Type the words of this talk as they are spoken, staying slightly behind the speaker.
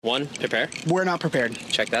1, prepare. We're not prepared.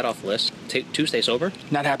 Check that off the list. 2, stay sober.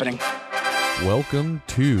 Not happening. Welcome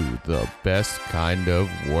to the best kind of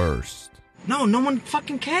worst. No one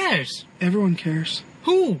fucking cares. Everyone cares.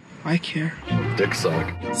 Who? I care. Dick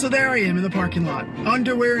suck. So there I am in the parking lot.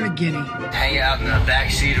 Underwear and a guinea. Hang out in the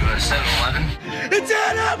backseat of a 7-Eleven. It's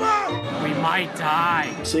animal! We might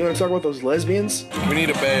die. So you want to talk about those lesbians? We need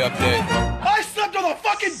a Bay update. I slept on the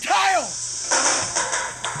fucking tile!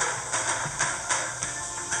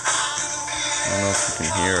 I don't know if you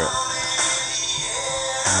can hear it. I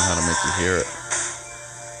don't know how to make you hear it.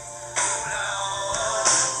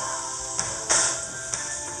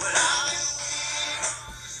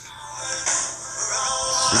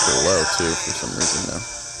 Super low, too, for some reason, now.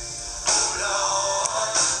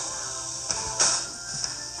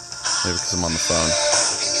 Maybe because I'm on the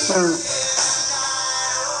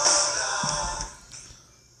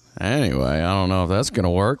phone. Anyway, I don't know if that's going to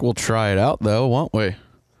work. We'll try it out, though, won't we?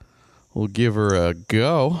 We'll give her a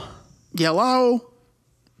go. Yellow.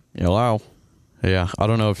 Hello. Yeah, I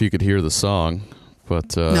don't know if you could hear the song,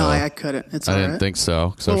 but... no, I couldn't. It's all right. I didn't think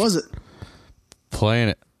so. What was it? Playing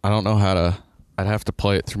it. I don't know how to... I'd have to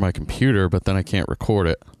play it through my computer, but then I can't record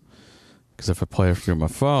it. Because if I play it through my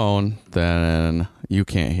phone, then you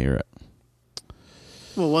can't hear it.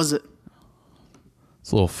 What was it?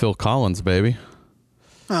 It's a little Phil Collins, baby.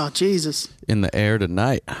 Oh, Jesus. In the air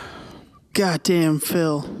tonight. Goddamn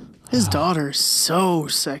Phil. His daughter is so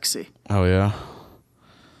sexy. Oh, yeah?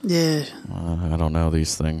 Yeah. I don't know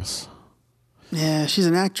these things. Yeah, she's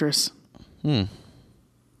an actress.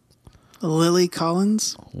 Lily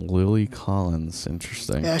Collins. Lily Collins.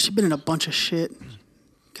 Interesting. Yeah, she's been in a bunch of shit.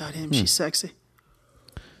 Goddamn, she's sexy.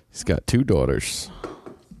 He's got 2 daughters.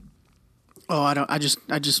 Oh, I just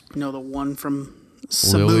know the one from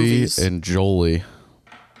some Lily movies. and Jolie.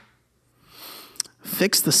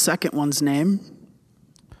 Fix the second one's name.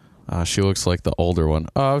 She looks like the older one.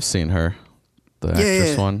 Oh, I've seen her. The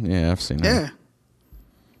actress one. Yeah, I've seen her. Yeah.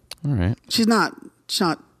 All right. She's not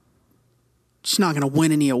going to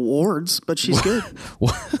win any awards, but she's good.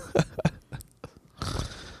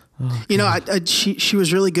 You know, she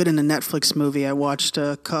was really good in a Netflix movie I watched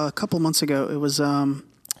a couple months ago. It was she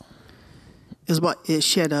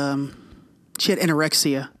had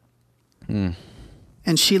anorexia.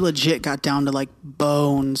 And she legit got down to like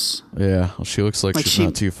bones. Yeah, well, she looks like she's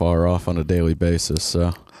not too far off on a daily basis.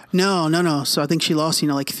 So no. So I think she lost,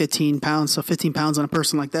 like 15 pounds. So 15 pounds on a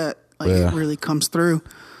person like that, it really comes through.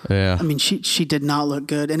 Yeah. I mean, she did not look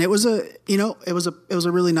good, and it was a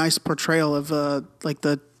really nice portrayal of like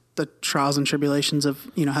the trials and tribulations of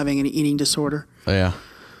having an eating disorder. Yeah,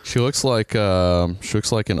 she looks like an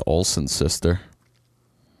Olsen sister.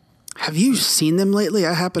 Have you seen them lately?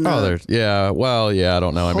 I happen to. Oh, I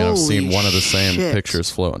don't know. I mean, I've seen one of the same shit. pictures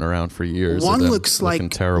floating around for years. One looks like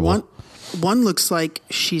terrible. One looks like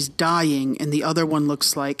she's dying, and the other one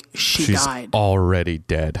looks like she's died. Already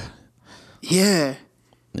dead. Yeah.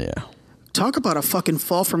 Yeah. Talk about a fucking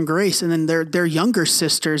fall from grace, and then their younger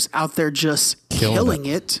sister's out there just killing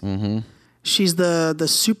it. Mm-hmm. She's the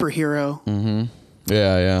superhero. Mm-hmm.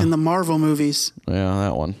 Yeah. In the Marvel movies. Yeah,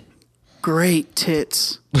 that one. Great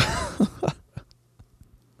tits.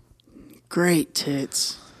 Great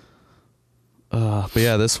tits. But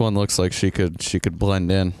yeah, this one looks like she could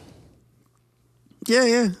blend in.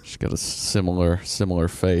 Yeah. She's got a similar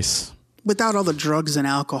face. Without all the drugs and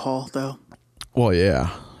alcohol, though. Well,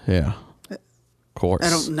 yeah. Of course.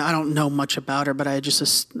 I don't know much about her, but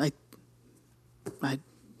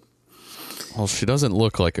Well, she doesn't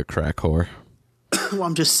look like a crack whore. Well,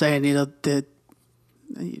 I'm just saying,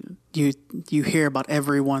 you hear about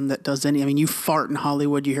everyone that does any. I mean, you fart in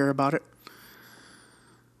Hollywood, you hear about it.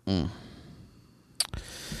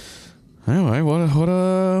 Anyway, what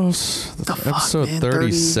episode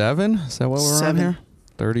 37? Is that what we're on here?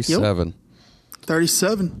 37. Yep.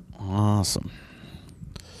 37. Awesome.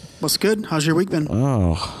 What's good? How's your week been?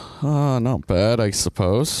 Oh, not bad, I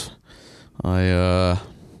suppose. Let's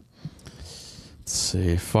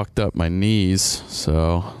see, fucked up my knees,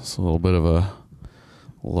 so it's a little bit of a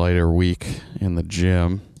lighter week in the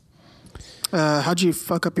gym. How'd you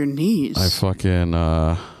fuck up your knees? I fucking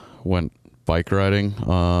went bike riding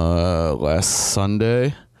last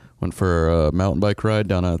Sunday. Went for a mountain bike ride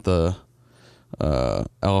down at the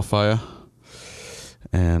Alafaya,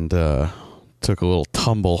 and took a little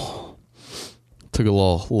tumble. Took a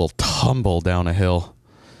little tumble down a hill.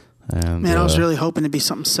 And man, I was really hoping to be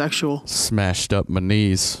something sexual. Smashed up my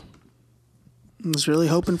knees. I was really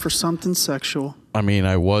hoping for something sexual. I mean,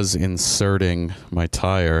 I was inserting my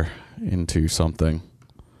tire into something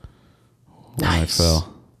when I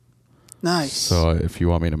fell. Nice. So if you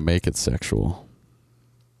want me to make it sexual.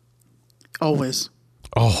 Always.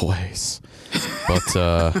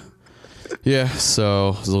 But yeah, so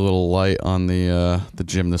it was a little light on the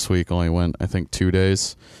gym this week. Only went, I think, 2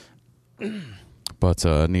 days. But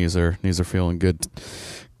knees are feeling good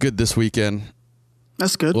this weekend.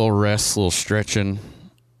 That's good. A little rest, a little stretching,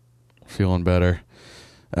 feeling better.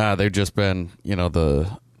 They've just been,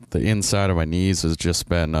 the inside of my knees has just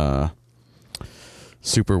been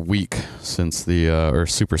super weak since or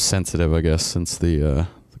super sensitive, I guess, since the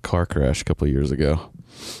car crash a couple of years ago.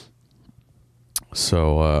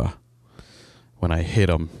 So when I hit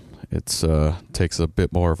them, it's takes a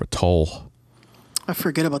bit more of a toll. I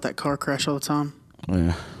forget about that car crash all the time.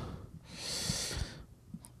 Yeah.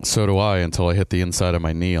 So do I until I hit the inside of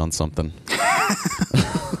my knee on something.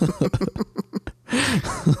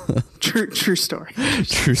 True story.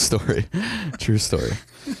 True story.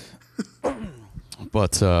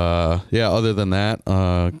 But yeah, other than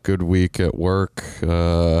that, good week at work.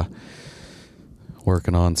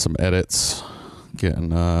 Working on some edits.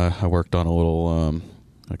 I worked on a little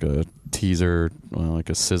like a teaser, like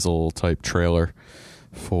a sizzle type trailer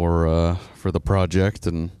for the project,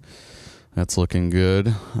 and that's looking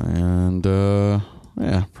good. And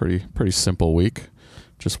yeah, pretty simple week.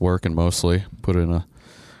 Just working mostly. Put in a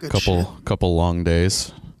couple long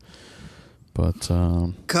days. But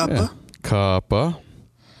Cuppa. Yeah. Cuppa.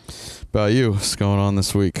 About you, what's going on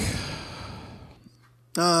this week?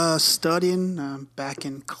 Studying. Back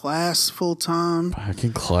in class full time. Back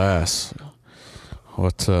in class.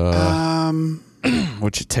 What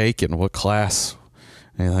what you taking? What class?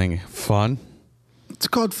 Anything fun? It's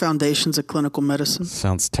called Foundations of Clinical Medicine.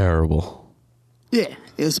 Sounds terrible. Yeah,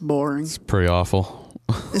 it's boring. It's pretty awful.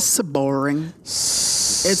 It's so boring.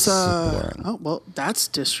 It's boring. oh well, that's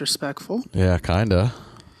disrespectful. Yeah, kinda.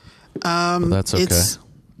 But that's okay.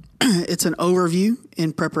 It's an overview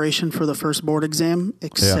in preparation for the first board exam,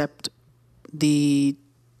 except the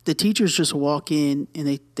teachers just walk in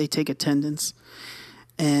and they take attendance,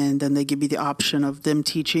 and then they give you the option of them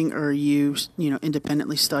teaching or you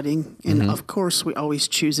independently studying. And of course, we always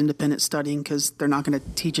choose independent studying because they're not going to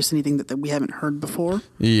teach us anything that we haven't heard before.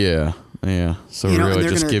 Yeah. So really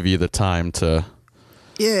just give you the time to.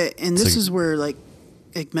 Yeah, and this is where like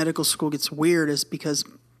medical school gets weird, is because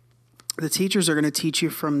the teachers are going to teach you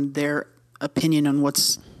from their opinion on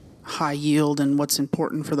what's high yield and what's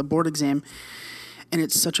important for the board exam. And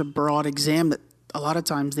it's such a broad exam that a lot of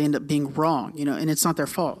times they end up being wrong, and it's not their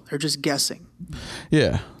fault. They're just guessing.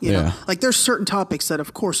 Yeah. You know? Like there's certain topics that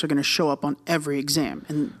of course are going to show up on every exam.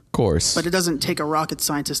 And of course. But it doesn't take a rocket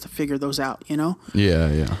scientist to figure those out,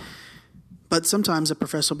 Yeah. But sometimes a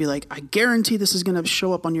professor will be like, I guarantee this is going to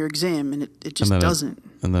show up on your exam, and it just doesn't.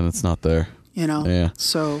 And then it's not there. Yeah.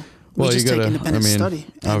 So we just take independent study.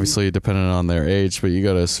 Obviously, depending on their age, but you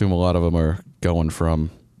got to assume a lot of them are going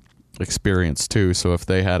from experience too. So if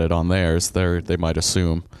they had it on theirs, they might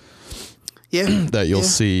assume that you'll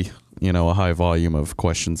see, a high volume of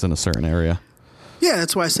questions in a certain area. Yeah,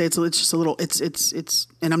 that's why I say it's just a little. It's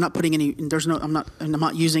and I'm not putting any. I'm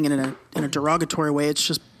not using it in a derogatory way. It's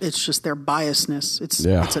just their biasness. It's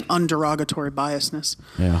an underogatory biasness.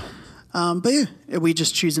 Yeah. But yeah, we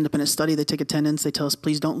just choose independent study. They take attendance. They tell us,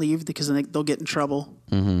 please don't leave, because then they'll get in trouble.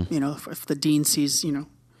 Mm-hmm. If the dean sees,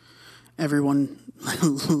 everyone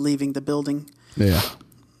leaving the building. Yeah.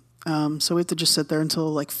 So we have to just sit there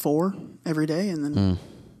until like 4 every day, and then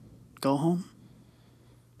go home.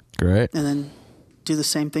 Great. And then do the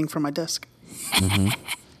same thing from my desk.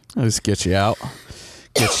 Mm-hmm. I'll just get you out,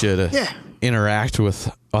 get you to interact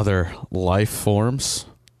with other life forms.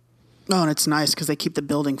 Oh, and it's nice because they keep the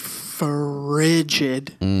building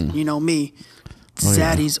frigid. You know me. Oh,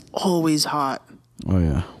 Zaddy's always hot. Oh,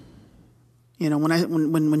 yeah.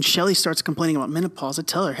 When Shelly starts complaining about menopause, I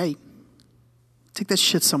tell her, hey, take that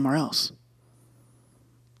shit somewhere else.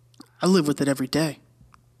 I live with it every day.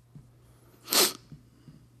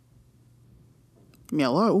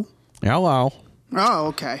 Hello? Hello. Oh,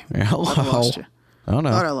 okay. Hello. Thought I lost you. Oh, no.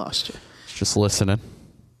 Thought I lost you. Just listening.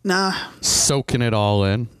 Nah. Soaking it all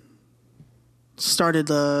in. Started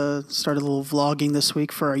a little vlogging this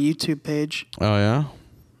week for our YouTube page. Oh, yeah?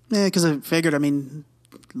 Yeah, because I figured,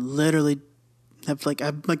 literally I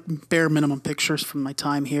have bare minimum pictures from my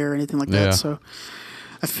time here or anything like that. So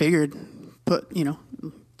I figured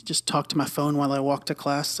just talk to my phone while I walk to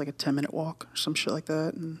class. It's like a 10-minute walk or some shit like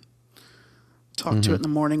that. And talk to it in the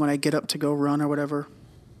morning when I get up to go run or whatever.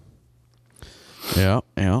 Yeah.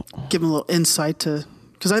 Give them a little insight to...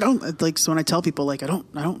 Because I don't, so when I tell people, I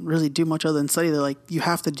don't really do much other than study, they're like, you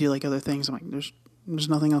have to do, other things. I'm like, there's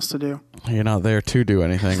nothing else to do. You're not there to do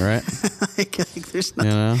anything, right? There's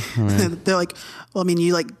nothing. They're like, well,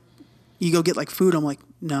 you go get, food. I'm like,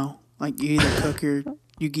 no. Like you either cook or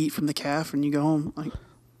you eat from the calf and you go home. Like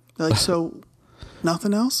they're like, so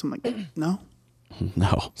nothing else? I'm like, no.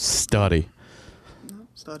 No. Study.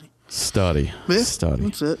 Study. Study. Yeah, Study.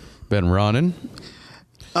 that's it. Been running?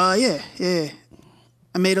 Yeah. I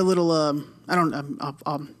made a little. I'm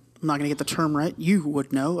not gonna get the term right. You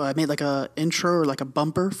would know. I made like a intro or like a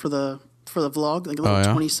bumper for the vlog, like a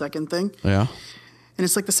little 20-second thing. Yeah. And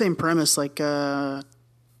it's like the same premise, like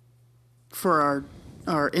for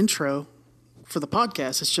our intro for the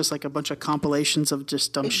podcast. It's just like a bunch of compilations of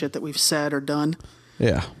just dumb shit that we've said or done.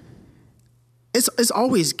 Yeah. It's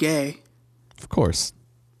always gay. Of course.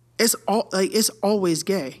 It's always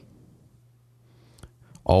gay.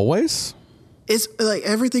 Always? It's like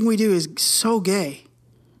everything we do is so gay.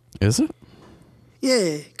 Is it?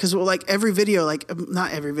 Yeah, because like every video, like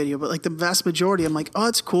not every video, but like the vast majority, I'm like, oh,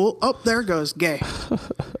 it's cool. Oh, there it goes, gay.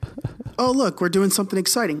 Oh, look, we're doing something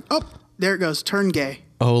exciting. Oh, there it goes, turn gay.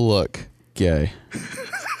 Oh, look, gay.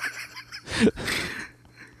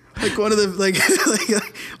 Like one of the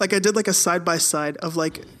like I did like a side by side of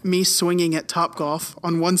like me swinging at Topgolf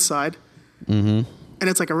on one side, and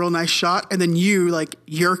it's like a real nice shot, and then you like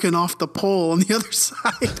yerking off the pole on the other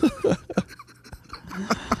side.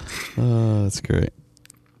 Oh, that's great.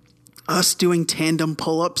 Us doing tandem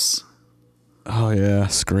pull-ups. Oh yeah,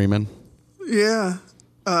 screaming. Yeah.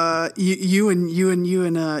 You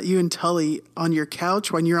and Tully on your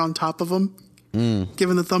couch when you're on top of them,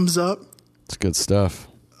 giving the thumbs up. It's good stuff.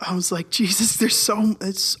 I was like, Jesus, it's all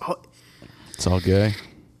gay.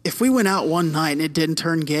 If we went out one night and it didn't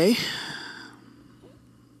turn gay,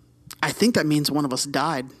 I think that means one of us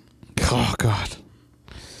died. Oh God.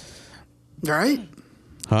 Right?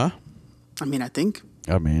 Huh? I mean, I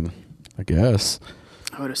guess.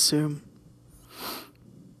 I would assume.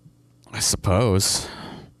 I suppose.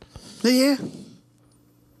 Yeah.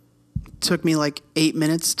 Took me like 8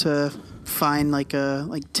 minutes to find like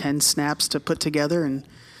 10 snaps to put together, and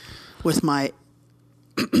with my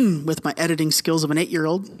editing skills of an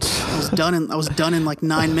 8-year-old, I was done in like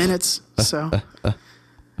 9 minutes. So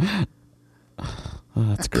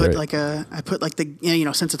that's great. I put like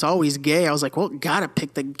the since it's always gay, I was like, well, gotta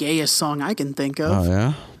pick the gayest song I can think of. Oh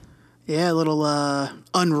yeah. Yeah, a little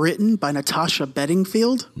Unwritten by Natasha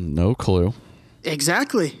Bedingfield. No clue.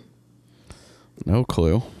 Exactly. No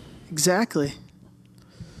clue. Exactly.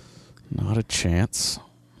 Not a chance.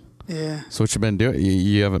 Yeah. So what you been doing?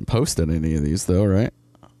 You haven't posted any of these though, right?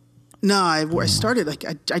 No, I started like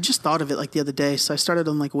I just thought of it like the other day, so I started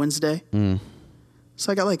on like Wednesday.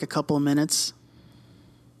 So I got like a couple of minutes.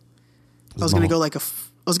 I was gonna go like a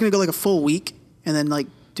full week and then like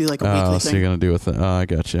do like a weekly thing. So you're gonna do I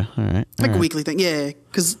got you. All right. Like a weekly thing, yeah.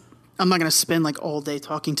 Because I'm not gonna spend like all day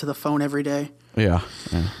talking to the phone every day. Yeah.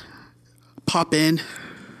 Pop in,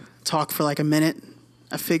 talk for like a minute.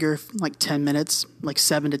 I figure like 10 minutes, like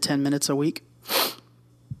 7 to 10 minutes a week.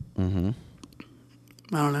 I don't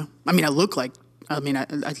know. I mean, I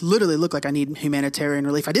literally look like I need humanitarian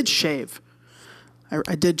relief. I did shave.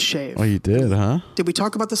 I did shave. Oh, you did, huh? Did we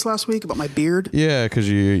talk about this last week about my beard? Yeah, because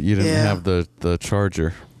you didn't have the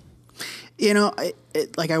charger. I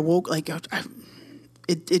woke like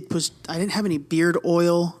it was. I didn't have any beard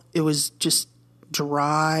oil. It was just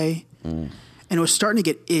dry, and it was starting to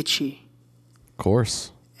get itchy. Of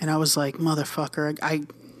course. And I was like, motherfucker, I'm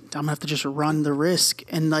gonna have to just run the risk.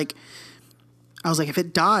 And like, I was like, if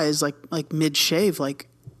it dies like mid shave, like,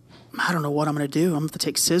 I don't know what I'm gonna do. I'm gonna have to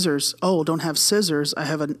take scissors. Oh, don't have scissors. I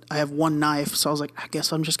have one knife. So I was like, I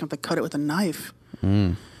guess I'm just gonna have to cut it with a knife.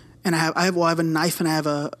 And I have a knife and I have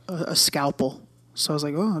a scalpel. So I was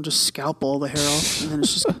like, oh, I'll just scalpel the hair off, and then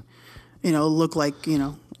it's just look like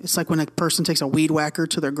it's like when a person takes a weed whacker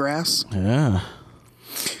to their grass. Yeah.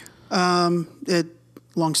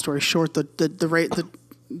 Long story short,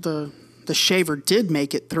 the shaver did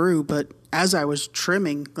make it through, but as I was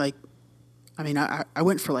trimming, like, I mean, I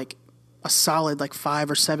went for like a solid like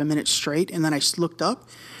 5 or 7 minutes straight, and then I just looked up,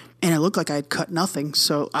 and it looked like I had cut nothing.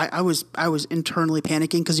 So I was internally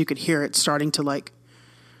panicking because you could hear it starting to like.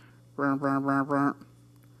 Isn't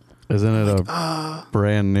it a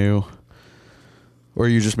brand new? Or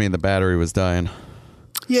you just mean the battery was dying?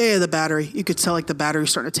 Yeah, the battery. You could tell like the battery was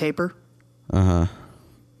starting to taper.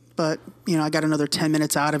 But I got another 10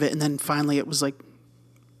 minutes out of it, and then finally it was like,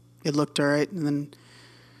 it looked all right, and then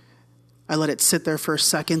I let it sit there for a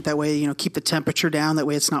second. That way, keep the temperature down. That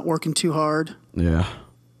way, it's not working too hard. Yeah.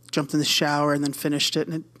 Jumped in the shower and then finished it,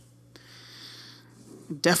 and it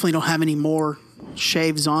definitely don't have any more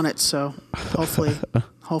shaves on it. So hopefully,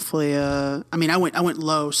 I mean, I went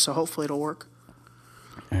low, so hopefully it'll work.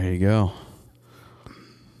 There you go.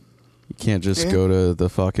 You can't just go to the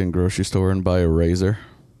fucking grocery store and buy a razor.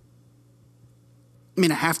 I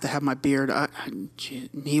mean, I have to have my beard.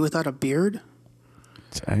 Me without a beard?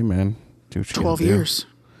 Hey, man. Do what you 12 gotta do. years.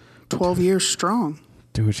 12 years strong.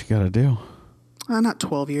 Do what you got to do. Not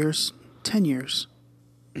 12 years. 10 years.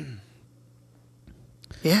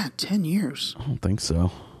 Yeah, 10 years. I don't think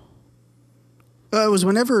so. It was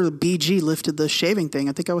whenever BG lifted the shaving thing.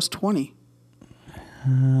 I think I was 20.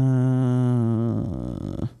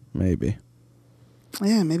 Maybe.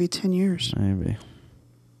 Yeah, maybe 10 years. Maybe.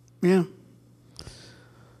 Yeah.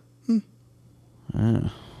 Yeah.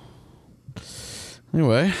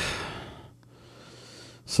 Anyway,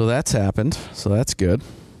 so that's happened. So that's good.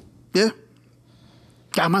 Yeah.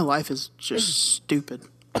 God, my life is just stupid.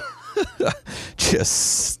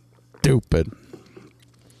 Just stupid.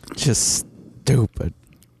 Just stupid.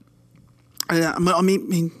 I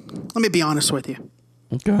mean, let me be honest with you.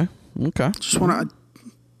 Okay. Okay. Just want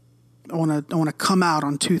to come out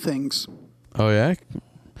on two things. Oh yeah.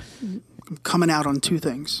 I'm coming out on two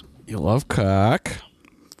things. You love cock.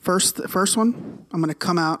 The first one, I'm going to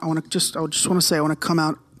come out. I just want to say I want to come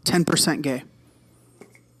out 10% gay.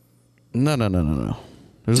 No.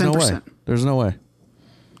 There's 10%. no way. There's no way.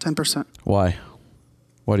 10%. Why?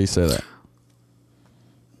 Why do you say that?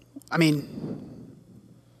 I mean,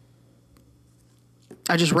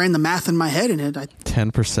 I just ran the math in my head and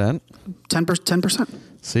 10%? 10%.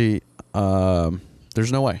 See,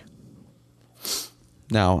 there's no way.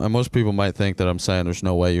 Now, and most people might think that I'm saying there's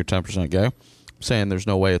no way you're 10% gay. I'm saying there's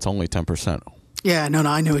no way it's only 10%. Yeah, no,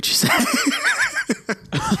 I knew what you said.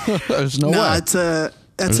 There's no way. No,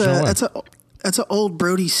 that's a old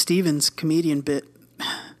Brody Stevens comedian bit.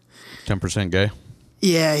 10% gay?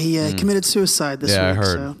 Yeah, he committed suicide this week. Yeah, I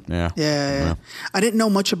heard. So. Yeah. Yeah. I didn't know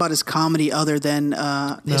much about his comedy other than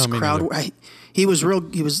his me crowd. neither. He was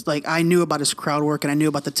like, I knew about his crowd work and I knew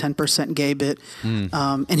about the 10% gay bit.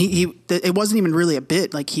 And it wasn't even really a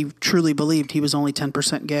bit. Like, he truly believed he was only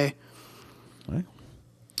 10% gay. Right.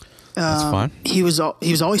 That's fine. He was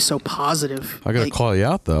always so positive. I got to call you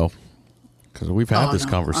out, though, because we've had this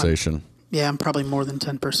no, conversation. Yeah, I'm probably more than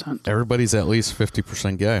 10%. Everybody's at least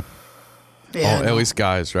 50% gay. Yeah, At least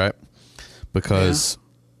guys, right? Because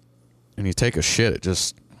when you take a shit, it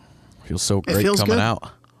just feels so great coming good.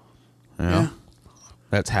 out. You know? Yeah.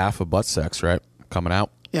 That's half of butt sex, right? Coming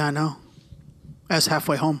out. Yeah, I know. That's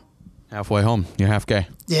halfway home. Halfway home. You're half gay.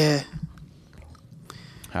 Yeah.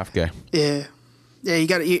 Half gay. Yeah.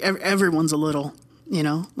 Yeah, everyone's a little,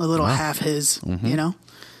 half his, No,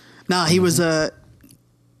 he was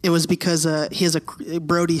it was because he has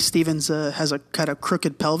Brody Stevens has a kind of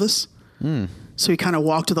crooked pelvis. So he kind of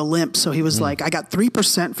walked with a limp. So he was like, I got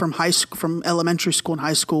 3% from elementary school and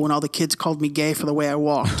high school when all the kids called me gay for the way I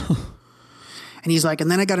walked. And he's like, and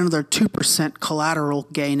then I got another 2% collateral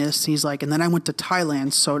gayness. He's like, and then I went to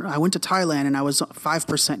Thailand. So I went to Thailand and I was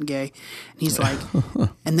 5% gay. And he's like,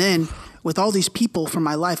 and then with all these people from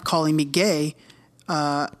my life calling me gay,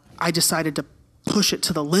 I decided to push it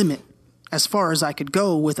to the limit as far as I could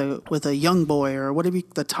go with a young boy, or what do we,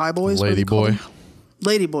 the Thai boys? Lady boy.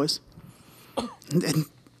 Lady boys. And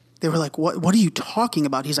they were like, what are you talking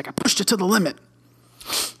about? He's like, I pushed it to the limit.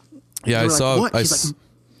 Yeah, I saw. What? He's like,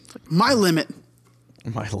 my limit.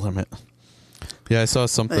 My limit. Yeah, I saw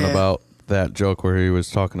something about that joke where he was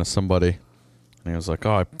talking to somebody, and he was like,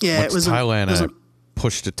 "Oh, I went to Thailand and I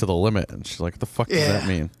pushed it to the limit." And she's like, "What the fuck does that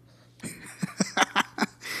mean?"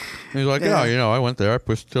 He's like, "Oh, I went there. I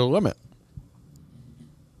pushed it to the limit."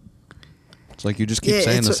 It's like you just keep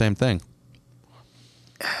saying the same thing.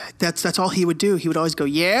 That's all he would do. He would always go,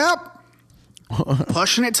 "Yep,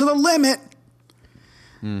 pushing it to the limit."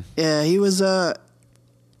 Yeah, he was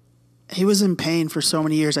in pain for so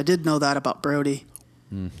many years. I did know that about Brody.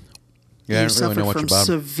 Yeah, he I don't really suffered know much from about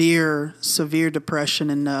him. severe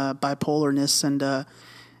depression and bipolarness, and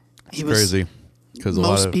he was crazy because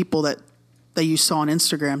most people that you saw on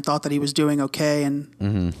Instagram thought that he was doing okay,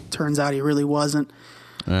 and turns out he really wasn't.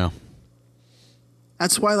 Yeah.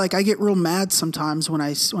 That's why, like, I get real mad sometimes when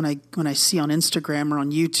I see on Instagram or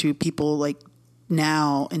on YouTube people like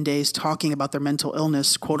nowadays talking about their mental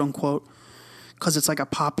illness, quote unquote, because it's like a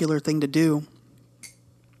popular thing to do.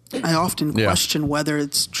 I often question whether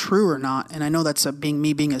it's true or not, and I know that's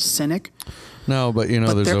being a cynic. No, but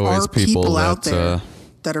there's there always are people out that, there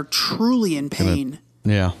that are truly in pain.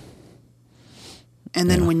 Yeah. And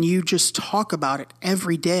then when you just talk about it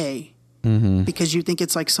every day, because you think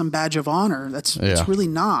it's like some badge of honor, it's really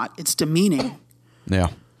not. It's demeaning. Yeah.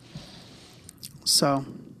 So,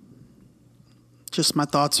 just my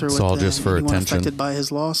thoughts are It's with all just for anyone attention. affected by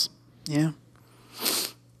his loss. Yeah.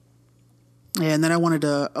 Yeah, and then I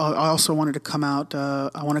also wanted to come out.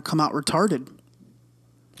 I want to come out retarded.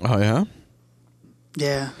 Oh yeah.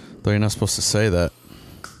 Yeah. Though you're not supposed to say that.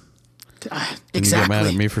 Didn't you get mad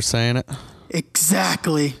at me for saying it?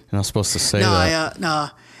 Exactly. You're not supposed to say that. No.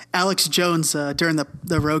 Alex Jones during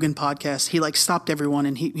the Rogan podcast, he like stopped everyone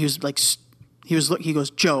and he was like, he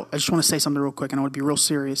goes, Joe, I just want to say something real quick and I want to be real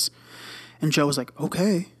serious. And Joe was like,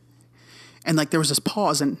 okay. And like there was this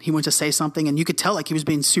pause and he went to say something and you could tell like he was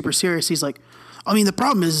being super serious. He's like, I mean, the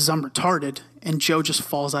problem is I'm retarded. And Joe just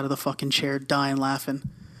falls out of the fucking chair, dying laughing.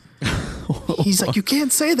 He's like, you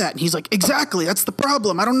can't say that. And he's like, exactly. That's the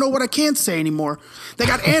problem. I don't know what I can't say anymore. They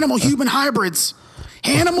got animal-human hybrids.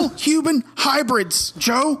 Animal-human hybrids,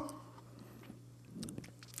 Joe.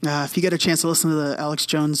 If you get a chance to listen to the Alex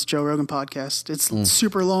Jones, Joe Rogan podcast, it's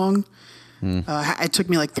super long. It took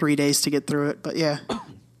me like 3 days to get through it. But yeah.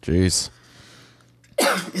 Jeez.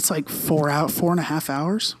 It's like 4.5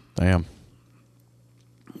 hours. Damn.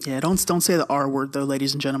 Yeah, don't say the R word, though,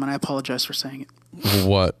 ladies and gentlemen. I apologize for saying it.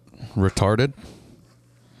 What? Retarded?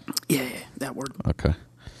 Yeah, that word. Okay.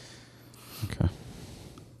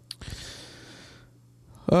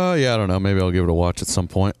 Yeah, I don't know. Maybe I'll give it a watch at some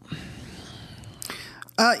point.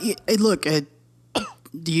 Look, I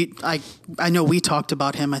know we talked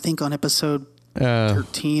about him, I think, on episode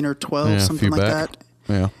 13 or 12, something like that.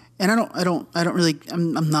 Yeah. And I don't really,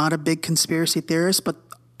 I'm not a big conspiracy theorist, but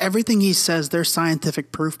everything he says, there's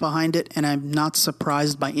scientific proof behind it, and I'm not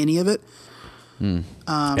surprised by any of it.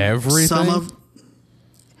 Everything?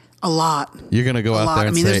 A lot. You're going to go out there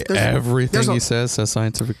and say everything he says has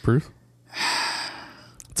scientific proof?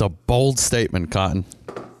 It's a bold statement, Cotton.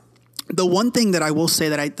 The one thing that I will say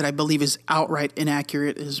that I believe is outright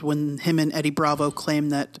inaccurate is when him and Eddie Bravo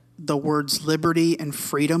claimed that the words liberty and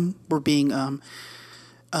freedom were being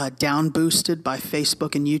down boosted by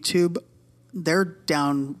Facebook and YouTube. They're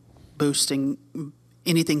down boosting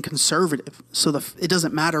anything conservative. So it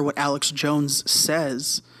doesn't matter what Alex Jones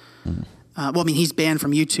says. Well, I mean, he's banned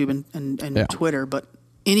from YouTube and Twitter, but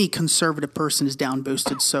any conservative person is down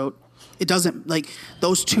boosted. So it doesn't, like,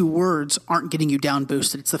 those two words aren't getting you down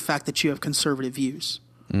boosted. It's the fact that you have conservative views.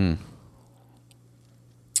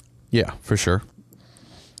 Yeah, for sure.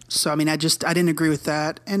 So, I mean, I didn't agree with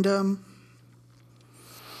that. And,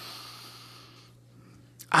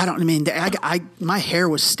 my hair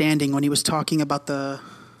was standing when he was talking about oh,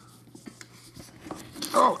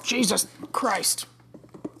 Jesus Christ.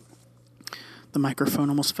 The microphone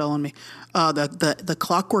almost fell on me. The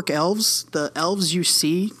clockwork elves, the elves you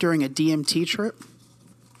see during a DMT trip.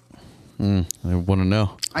 I want to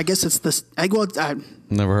know. I guess it's this. I've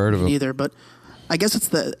never heard of them either, but I guess it's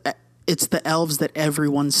the elves that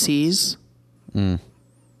everyone sees. And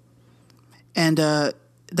that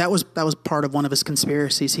was part of one of his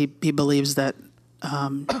conspiracies. He believes that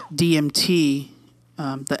DMT,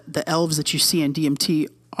 the elves that you see in DMT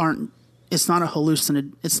aren't. It's not a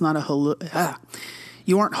hallucinate. It's not a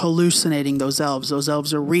you aren't hallucinating those elves. Those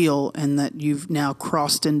elves are real, and that you've now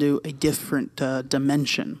crossed into a different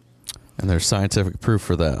dimension. And there's scientific proof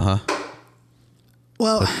for that, huh?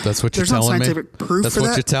 Well, that's what you're telling me. There's no scientific proof for that. That's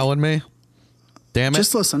what you're telling me. Damn it!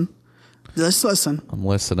 Just listen. Just listen. I'm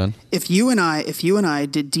listening. If you and I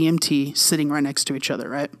did DMT sitting right next to each other,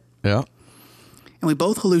 right? Yeah. And we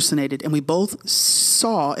both hallucinated, and we both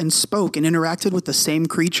saw and spoke and interacted with the same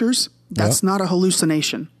creatures. That's not a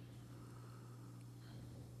hallucination.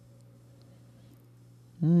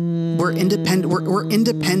 We're independent. We're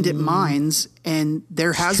independent minds, and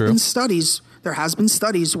there has been studies. There has been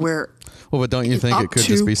studies where. Well, but don't you think it could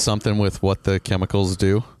just be something with what the chemicals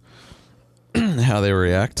do, how they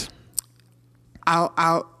react?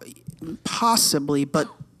 Possibly, but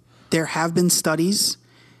there have been studies.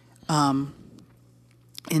 I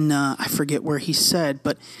forget where he said,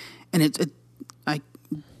 but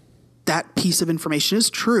that piece of information is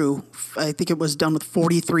true. I think it was done with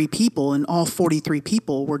 43 people, and all 43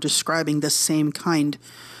 people were describing the same kind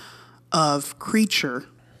of creature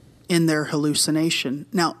in their hallucination.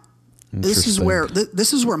 Now, this is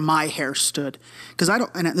where my hair stood, because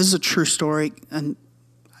this is a true story, and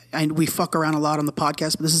we fuck around a lot on the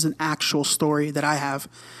podcast, but this is an actual story that I have.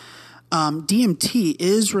 DMT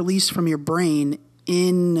is released from your brain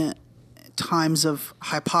in times of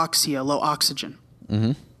hypoxia, low oxygen.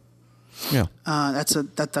 Mm-hmm. Yeah. That's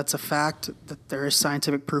a fact. That there is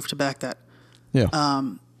scientific proof to back that. Yeah.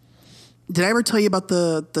 Did I ever tell you about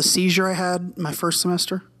the seizure I had my first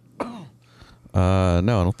semester? No, I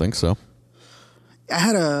don't think so. I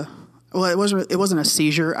had it wasn't a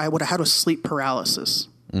seizure. What I had was sleep paralysis.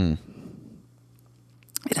 It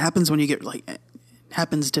happens when you get it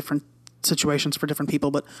happens different situations for different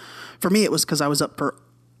people, but for me it was because I was up for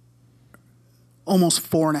almost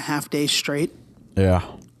 4.5 days straight. Yeah.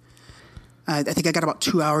 I think I got about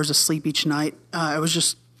 2 hours of sleep each night. I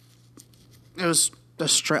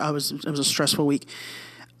it was a stressful week.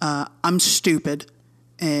 I'm stupid.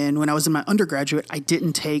 And when I was in my undergraduate, I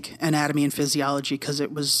didn't take anatomy and physiology because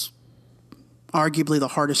it was arguably the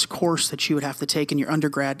hardest course that you would have to take in your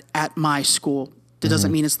undergrad at my school. That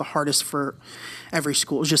doesn't mean it's the hardest for every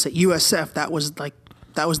school. It was just at USF, that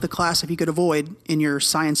was the class, if you could avoid in your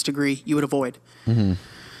science degree, you would avoid.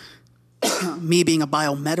 Me being a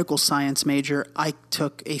biomedical science major, I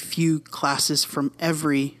took a few classes from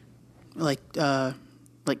every, like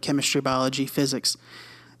chemistry, biology, physics,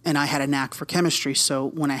 and I had a knack for chemistry. So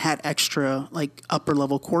when I had extra like upper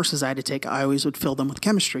level courses I had to take, I always would fill them with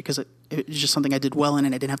chemistry because it was just something I did well in,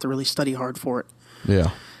 and I didn't have to really study hard for it.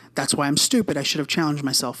 Yeah. That's why I'm stupid. I should have challenged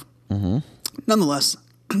myself. Nonetheless,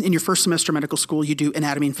 in your first semester of medical school, you do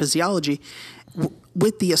anatomy and physiology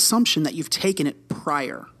with the assumption that you've taken it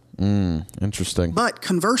prior. Interesting. But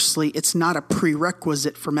conversely, it's not a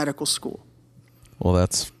prerequisite for medical school. Well,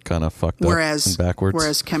 that's kind of fucked up and backwards.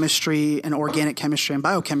 Whereas chemistry and organic chemistry and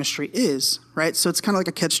biochemistry is, right? So it's kind of like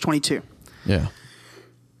a catch-22. Yeah.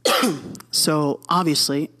 So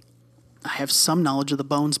obviously, I have some knowledge of the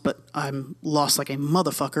bones, but I'm lost like a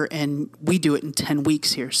motherfucker, and we do it in 10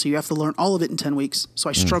 weeks here. So you have to learn all of it in 10 weeks. So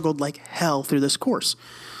I struggled like hell through this course.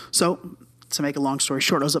 So to make a long story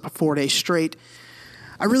short, I was up for 4 days straight.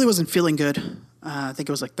 I really wasn't feeling good. I think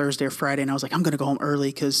it was like Thursday or Friday, and I was like, I'm going to go home early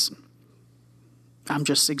because I'm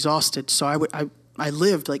just exhausted. So I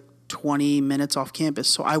lived like 20 minutes off campus.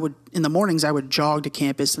 So in the mornings, I would jog to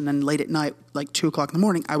campus, and then late at night, like 2 o'clock in the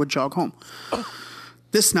morning, I would jog home.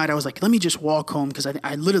 This night, I was like, let me just walk home because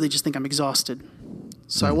I literally just think I'm exhausted.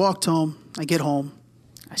 So I walked home. I get home.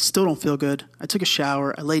 I still don't feel good. I took a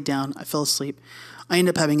shower. I laid down. I fell asleep. I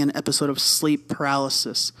ended up having an episode of sleep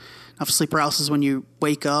paralysis. Now, sleep paralysis is when you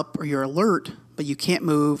wake up or you're alert, but you can't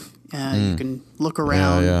move. You can look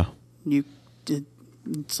around. Yeah.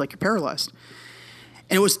 It's like you're paralyzed.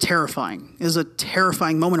 And it was terrifying. It was a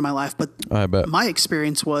terrifying moment in my life. But I bet. My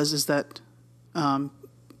experience is that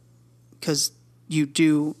because you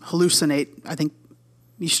do hallucinate, I think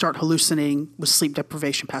you start hallucinating with sleep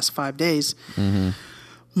deprivation past 5 days.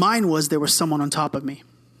 Mine was there was someone on top of me.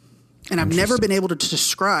 And I've never been able to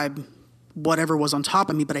describe whatever was on top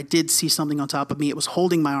of me, but I did see something on top of me. It was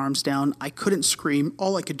holding my arms down. I couldn't scream.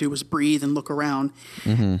 All I could do was breathe and look around.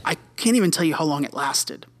 I can't even tell you how long it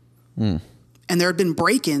lasted. And there had been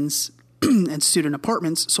break-ins in student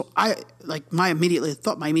apartments. So my immediate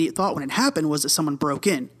thought when it happened was that someone broke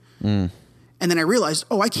in. And then I realized,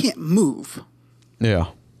 I can't move. Yeah.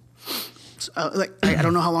 I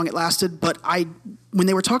don't know how long it lasted, but when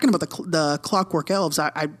they were talking about the Clockwork Elves,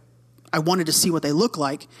 I wanted to see what they look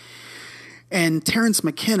like. And Terrence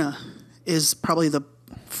McKenna is probably the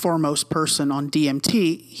foremost person on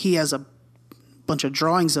DMT. He has a bunch of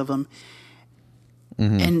drawings of them.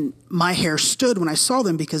 And my hair stood when I saw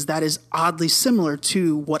them because that is oddly similar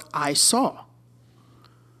to what I saw.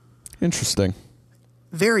 Interesting.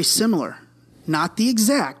 Very similar. Not the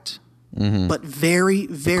exact, but very,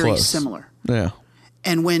 very Close. Similar. Yeah.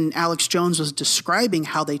 And when Alex Jones was describing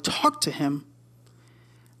how they talked to him,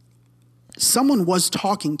 someone was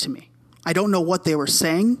talking to me. I don't know what they were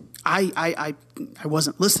saying. I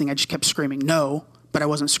wasn't listening. I just kept screaming, no, but I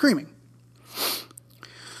wasn't screaming.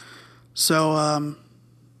 So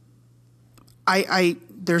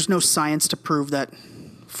there's no science to prove that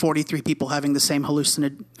 43 people having the same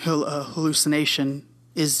hallucination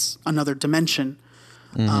is another dimension.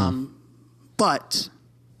 But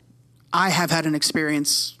I have had an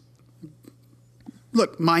experience.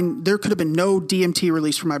 Look, there could have been no DMT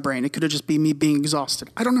release from my brain. It could have just been me being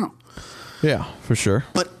exhausted. I don't know. Yeah, for sure.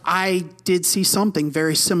 But I did see something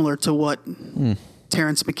very similar to what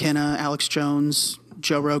Terrence McKenna, Alex Jones,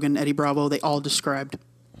 Joe Rogan, Eddie Bravo, they all described.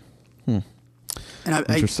 And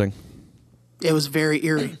Interesting. It was very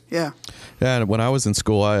eerie. Yeah. Yeah, and when I was in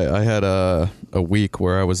school, I had a week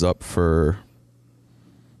where I was up for,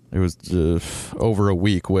 it was over a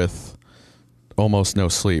week with almost no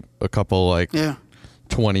sleep. A couple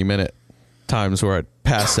 20-minute times where I'd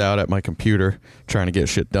pass out at my computer trying to get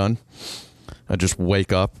shit done. I'd just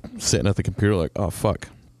wake up sitting at the computer like, oh, fuck.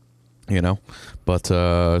 But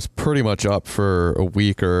I was pretty much up for a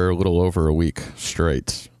week or a little over a week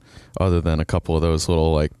straight, other than a couple of those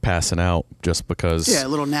little passing out just because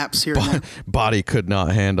little naps here and there. Body could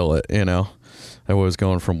not handle it. I was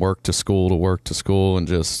going from work to school and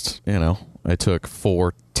just I took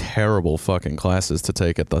 4 terrible fucking classes to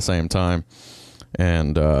take at the same time,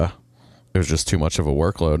 and it was just too much of a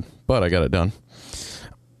workload, but I got it done.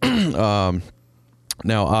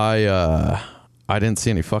 Now I didn't see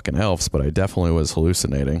any fucking elves, but I definitely was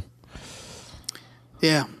hallucinating.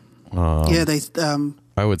 Yeah. They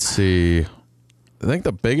I would see think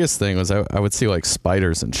the biggest thing was I would see like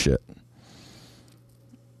spiders and shit.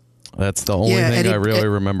 That's the only thing I really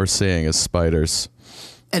remember seeing is spiders.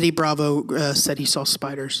 Eddie Bravo said he saw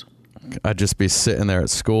spiders. I'd just be sitting there at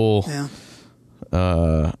school,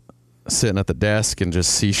 sitting at the desk and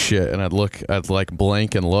just see shit, and I'd like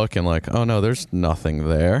blink and look and like, oh no, there's nothing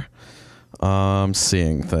there. I'm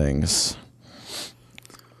seeing things.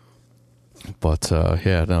 But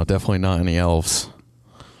yeah, no, definitely not any elves.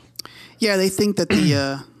 Yeah, they think that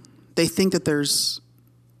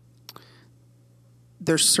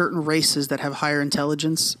there's certain races that have higher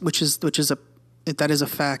intelligence, which is a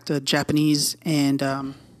fact. Japanese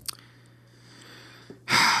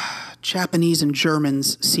and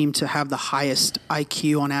Germans seem to have the highest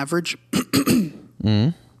IQ on average,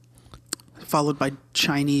 followed by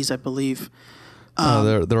Chinese, I believe.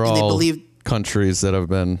 They're all countries that have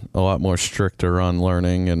been a lot more stricter on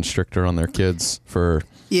learning and stricter on their kids for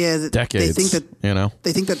decades.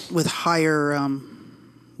 They think that with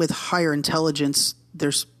higher intelligence,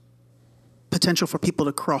 there's potential for people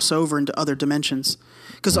to cross over into other dimensions.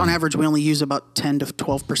 Because on average, we only use about 10 to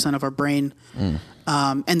 12% of our brain.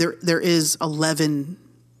 And there is 11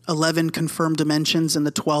 confirmed dimensions, and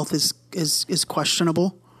the 12th is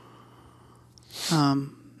questionable.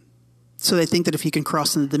 So they think that if you can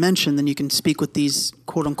cross in the dimension, then you can speak with these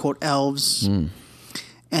quote unquote elves.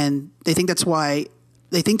 And they think that's why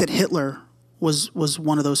they think that Hitler was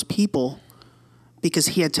one of those people, because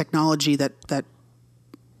he had technology that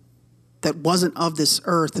wasn't of this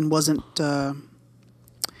earth and wasn't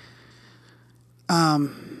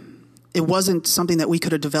it wasn't something that we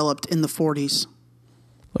could have developed in the 40s.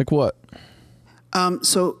 Like what?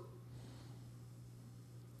 So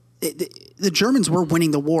the Germans were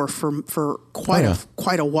winning the war for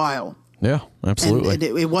quite a while. Yeah, absolutely. And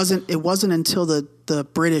it wasn't until the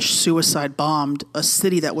British suicide bombed a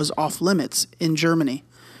city that was off limits in Germany,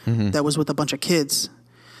 that was with a bunch of kids.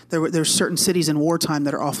 There's certain cities in wartime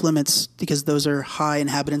that are off limits because those are high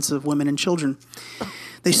inhabitants of women and children.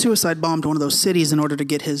 They suicide bombed one of those cities in order to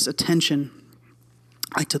get his attention,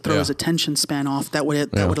 like to throw his attention span off. That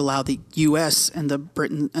would allow the U.S. and the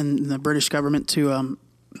British government to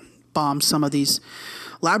bomb some of these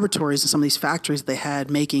laboratories and some of these factories they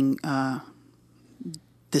had making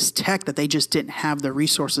this tech that they just didn't have the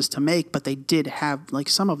resources to make, but they did have like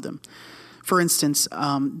some of them. For instance,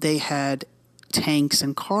 they had tanks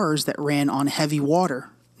and cars that ran on heavy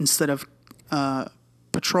water instead of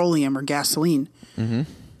petroleum or gasoline.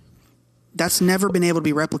 That's never been able to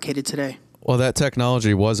be replicated today. Well, that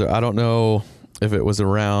technology I don't know if it was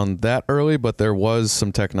around that early, but there was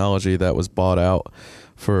some technology that was bought out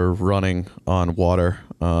for running on water.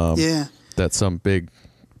 That some big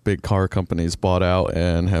car companies bought out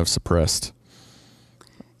and have suppressed.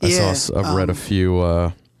 I've read a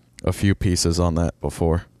few pieces on that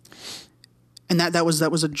before. And that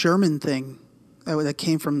was a German thing that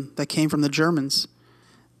came from the Germans.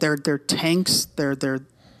 Their tanks,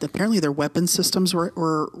 apparently their weapon systems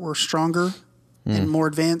were stronger and more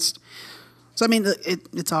advanced. So I mean,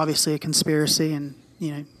 it's obviously a conspiracy, and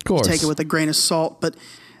you take it with a grain of salt. But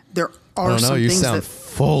there are some things. You sound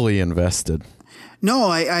fully invested.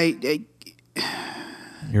 No,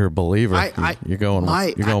 you're a believer. You're going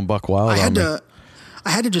buck wild on me. I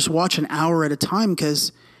had to just watch an hour at a time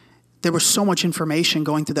because there was so much information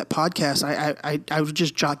going through that podcast. I would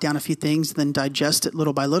just jot down a few things and then digest it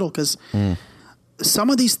little by little, because some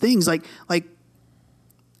of these things, like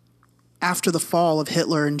after the fall of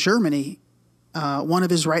Hitler in Germany, one of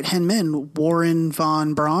his right-hand men, Warren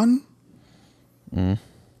von Braun,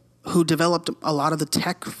 who developed a lot of the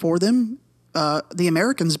tech for them, the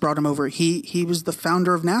Americans brought him over. He was the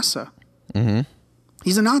founder of NASA.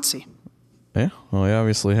 He's a Nazi. Yeah, well, he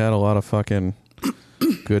obviously had a lot of fucking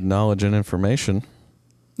good knowledge and information.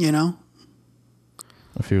 If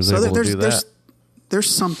he was able to do that. There's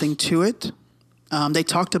something to it. They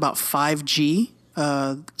talked about 5G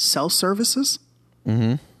cell services,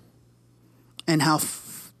 and how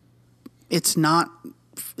it's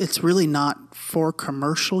really not for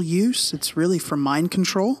commercial use. It's really for mind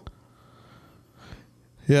control.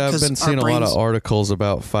 Yeah, I've been seeing a lot of articles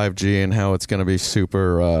about 5G and how it's going to be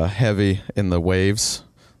super heavy in the waves.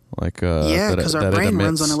 Because our brain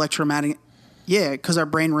runs on electromagnetic. Yeah, because our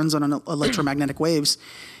brain runs on electromagnetic waves,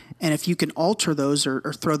 and if you can alter those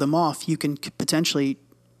or throw them off, you can potentially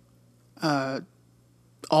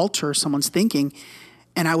alter someone's thinking.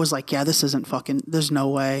 And I was like, yeah, this isn't fucking. There's no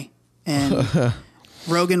way. And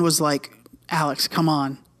Rogan was like, Alex, come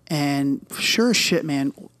on. And sure as shit,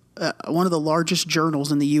 man. One of the largest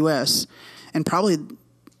journals in the U.S. and probably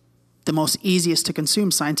the most easiest to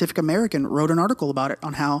consume, Scientific American, wrote an article about it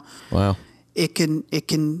on how it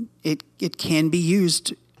can be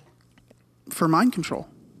used for mind control.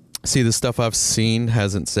 See, the stuff I've seen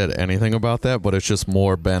hasn't said anything about that, but it's just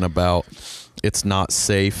more been about it's not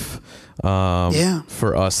safe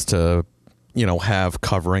for us to, have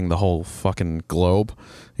covering the whole fucking globe,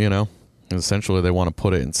 And essentially they want to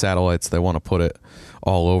put it in satellites. They want to put it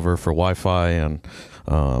all over for Wi-Fi and,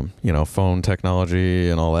 phone technology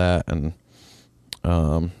and all that. And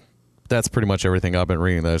that's pretty much everything I've been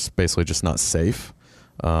reading. That's basically just not safe.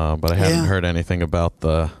 But I haven't heard anything about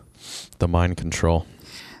the mind control.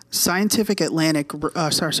 Scientific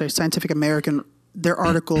American, their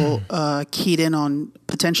article keyed in on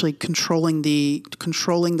potentially controlling the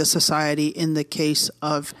society in the case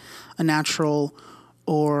of a natural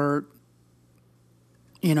or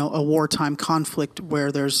a wartime conflict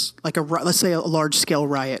where there's like let's say a large scale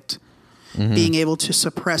riot. Being able to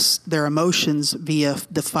suppress their emotions via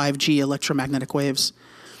the 5G electromagnetic waves.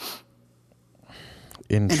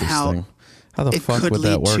 Interesting. How the fuck would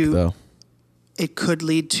that work, though? It could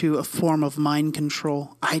lead to a form of mind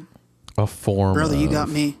control. Brother, you got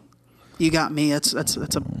me. You got me. That's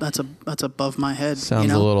above my head.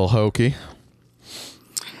 Sounds a little hokey.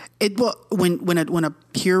 When a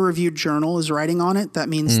peer reviewed journal is writing on it, that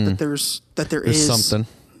means that there is something.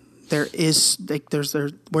 There is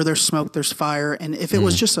where there's smoke, there's fire. And if it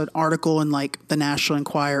was just an article in like the National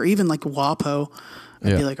Enquirer, even like WAPO,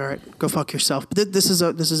 I'd be like, all right, go fuck yourself. But this is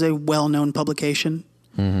a well-known publication.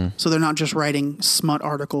 So they're not just writing smut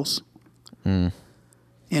articles.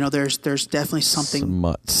 There's definitely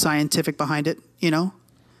something scientific behind it,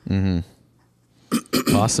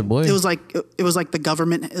 Possibly. It was like the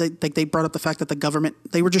government, like they brought up the fact that the government,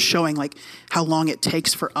 they were just showing like how long it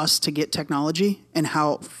takes for us to get technology and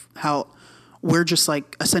how we're just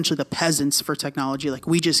like essentially the peasants for technology. Like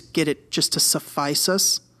we just get it just to suffice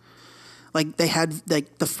us. Like they had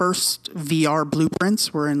like the first VR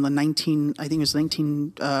blueprints were in the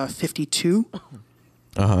 1952.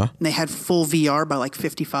 And they had full VR by like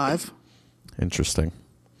 55. Interesting.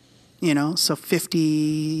 So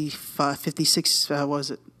 56,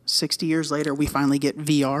 60 years later, we finally get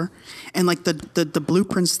VR. And like the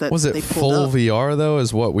blueprints that was it they pulled full up, VR though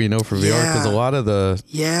is what we know for VR? Because a lot of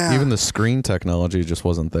even the screen technology just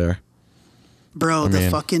wasn't there. Bro, the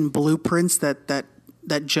fucking blueprints that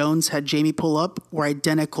Jones had Jamie pull up were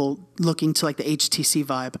identical, looking to like the HTC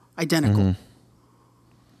Vibe. Identical.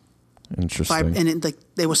 Interesting. And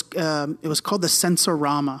it was called the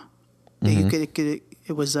Sensorama.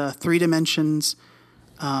 It was 3 dimensions.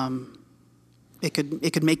 It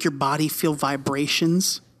could make your body feel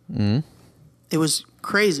vibrations. It was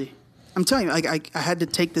crazy. I'm telling you, I had to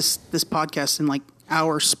take this podcast in like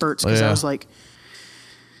hour spurts because I was like,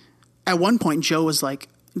 at one point Joe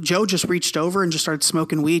just reached over and just started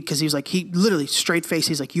smoking weed because he literally straight face.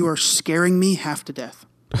 He's like, you are scaring me half to death.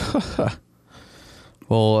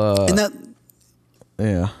 Well, and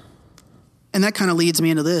that kind of leads me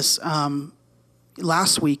into this.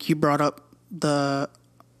 Last week you brought up the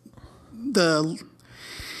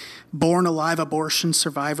Born Alive Abortion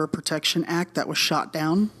Survivor Protection Act that was shot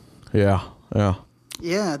down. Yeah.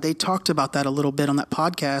 Yeah, they talked about that a little bit on that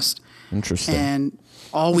podcast. Interesting. And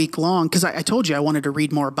all week long, because I told you I wanted to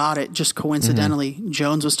read more about it. Just coincidentally,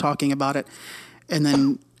 Jones was talking about it, and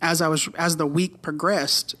then as the week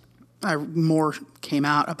progressed, more came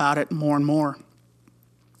out about it more and more.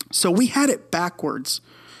 So we had it backwards.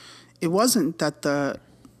 It wasn't that the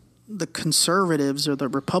conservatives or the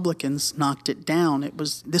Republicans knocked it down.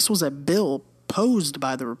 This was a bill posed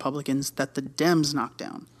by the Republicans that the Dems knocked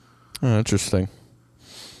down. Oh, interesting.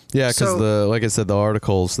 Yeah, because like I said, the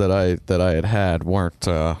articles that I had weren't.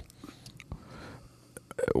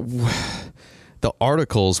 The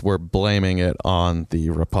articles were blaming it on the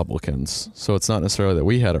Republicans, so it's not necessarily that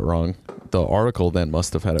we had it wrong. The article then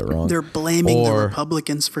must have had it wrong. They're blaming the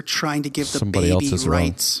Republicans for trying to give the baby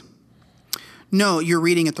rights. No, you're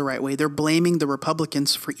reading it the right way. They're blaming the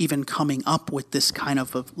Republicans for even coming up with this kind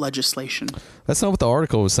of legislation. That's not what the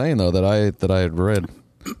article was saying, though, that I had read.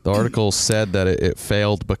 The article said that it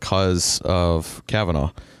failed because of Kavanaugh,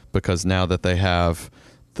 because now that they have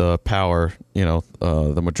the power,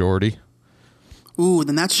 the majority. Ooh,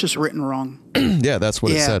 then that's just written wrong. Yeah, that's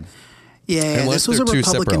what it said. Yeah, unless this was they're a two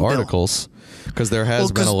Republican separate bill. articles, because there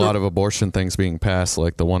has been a lot of abortion things being passed,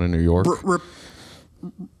 like the one in New York.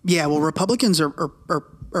 Republicans are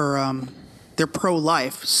they're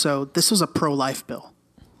pro-life, so this was a pro-life bill.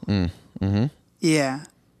 Yeah,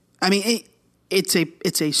 I mean it's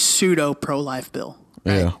a pseudo pro-life bill.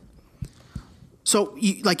 Right? Yeah. So,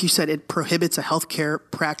 like you said, it prohibits a healthcare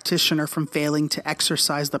practitioner from failing to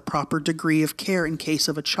exercise the proper degree of care in case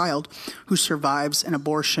of a child who survives an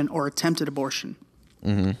abortion or attempted abortion.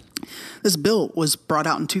 Mm-hmm. This bill was brought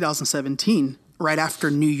out in 2017, right after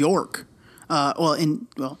New York. And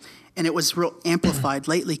it was real amplified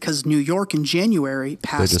lately because New York in January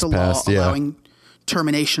passed a law allowing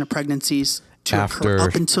termination of pregnancies to occur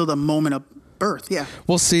up until the moment of birth. Yeah.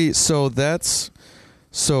 Well, see, so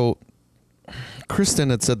Kristen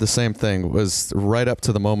had said the same thing, was right up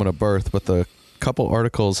to the moment of birth, but the couple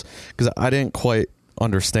articles, because I didn't quite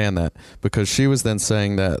understand that, because she was then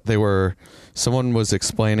saying that someone was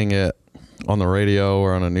explaining it on the radio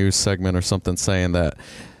or on a news segment or something, saying that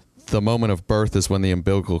the moment of birth is when the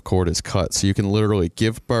umbilical cord is cut. So you can literally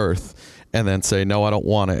give birth and then say, no, I don't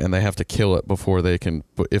want it. And they have to kill it before they can,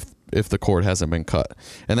 if the cord hasn't been cut.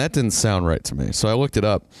 And that didn't sound right to me. So I looked it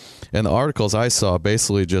up, and the articles I saw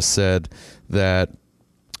basically just said that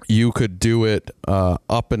you could do it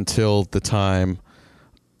up until the time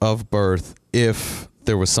of birth if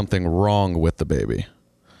there was something wrong with the baby.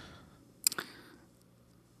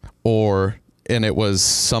 And it was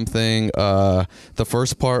something, the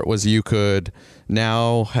first part was you could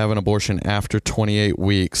now have an abortion after 28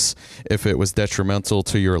 weeks if it was detrimental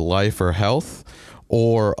to your life or health,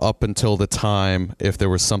 or up until the time if there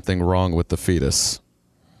was something wrong with the fetus.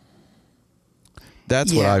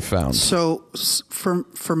 That's what I found. So from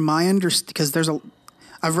my understanding, because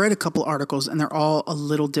I've read a couple articles and they're all a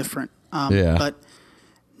little different. But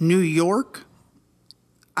New York,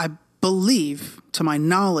 I believe, to my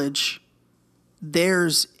knowledge,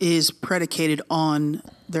 theirs is predicated on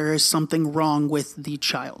there is something wrong with the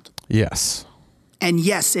child. Yes. And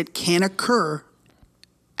yes, it can occur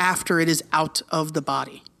after it is out of the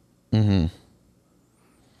body. Mm-hmm.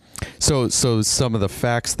 So some of the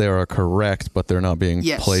facts there are correct, but they're not being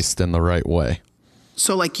placed in the right way.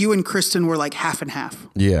 So like you and Kristen were like half and half.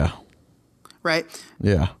 Yeah. Right?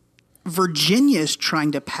 Yeah. Virginia is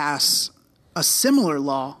trying to pass a similar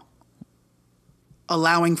law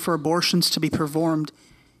allowing for abortions to be performed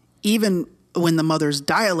even when the mother's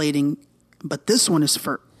dilating, but this one is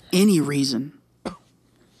for any reason.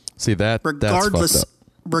 See, that's fucked up.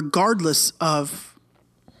 Regardless of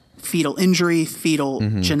fetal injury, fetal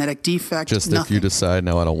genetic defect, just nothing. If you decide,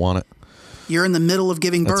 no, I don't want it. You're in the middle of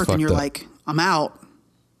giving birth and you're up. like, I'm out.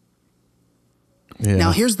 Yeah,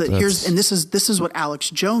 now and this is what Alex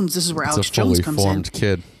Jones, this is where Alex Jones comes in. Formed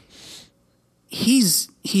kid. He's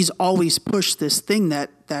always pushed this thing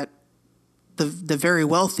that the very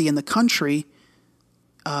wealthy in the country,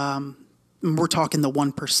 we're talking the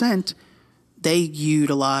 1%, they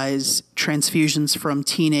utilize transfusions from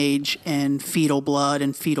teenage and fetal blood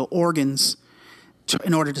and fetal organs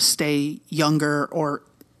in order to stay younger or,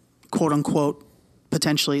 quote unquote,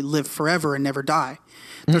 potentially live forever and never die.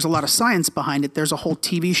 There's a lot of science behind it. There's a whole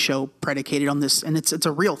TV show predicated on this, and it's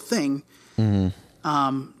a real thing. Mm-hmm.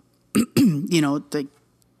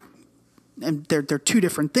 And they're two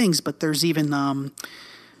different things, but there's even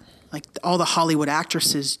like all the Hollywood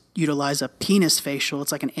actresses utilize a penis facial.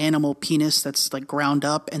 It's like an animal penis that's like ground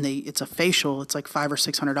up, and it's a facial. It's like $500 or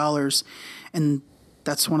 $600, and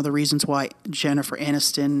that's one of the reasons why Jennifer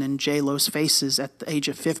Aniston and J-Lo's faces at the age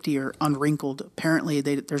of 50 are unwrinkled. Apparently,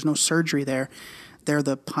 there's no surgery there. They're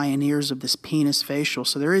the pioneers of this penis facial.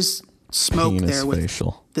 So there is smoke penis there with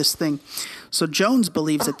facial. This thing. So Jones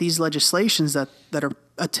believes that these legislations that are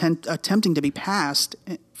attempting to be passed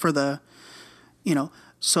for the,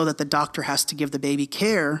 so that the doctor has to give the baby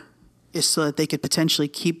care is so that they could potentially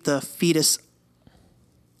keep the fetus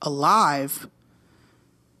alive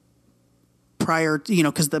prior,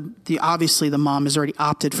 because the obviously the mom has already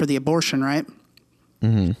opted for the abortion, right?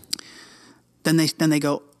 Mm-hmm. Then they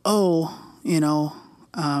go,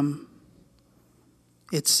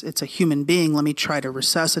 it's a human being. Let me try to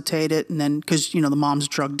resuscitate it, and then because the mom's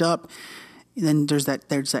drugged up, and then there's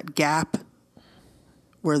that gap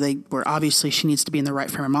where obviously she needs to be in the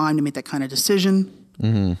right frame of mind to make that kind of decision.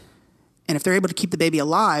 Mm-hmm. And if they're able to keep the baby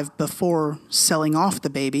alive before selling off the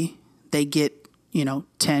baby, they get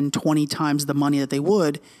 10, 20 times the money that they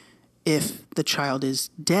would if the child is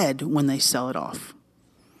dead when they sell it off.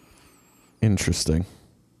 Interesting.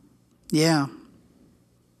 Yeah.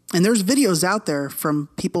 And there's videos out there from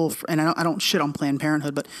people, and I don't shit on Planned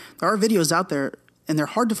Parenthood, but there are videos out there, and they're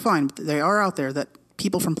hard to find, but they are out there that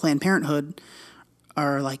people from Planned Parenthood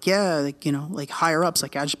are like, like higher ups,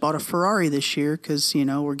 like I just bought a Ferrari this year because,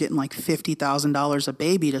 we're getting like $50,000 a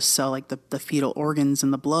baby to sell like the fetal organs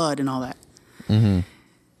and the blood and all that. Mm-hmm.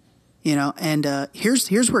 And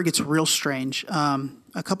here's where it gets real strange. A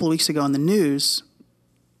couple of weeks ago in the news,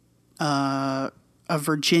 a a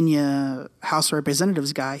Virginia House of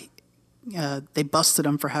Representatives guy. They busted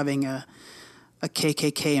him for having a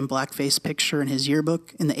KKK and blackface picture in his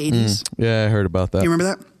yearbook in the 80s. Yeah, I heard about that. Do you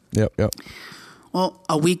remember that? Yep. Well,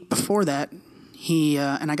 a week before that, he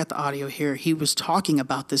and I got the audio here. He was talking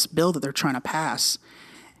about this bill that they're trying to pass,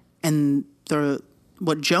 and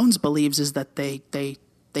what Jones believes is that they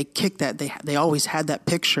kicked that. They always had that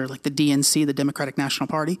picture, like the DNC, the Democratic National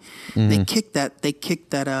Party. They kicked that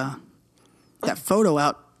photo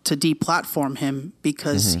out to deplatform him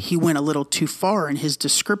because he went a little too far in his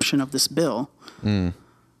description of this bill.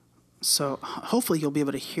 So hopefully you'll be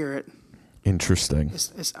able to hear it. Interesting.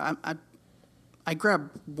 I grabbed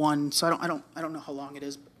one, so I don't know how long it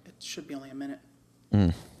is, but it should be only a minute.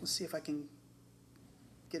 Let's see if I can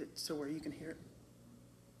get it so where you can hear it.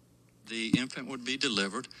 The infant would be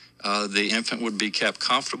delivered. The infant would be kept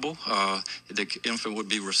comfortable. The infant would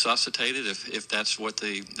be resuscitated if that's what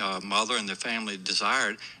the mother and the family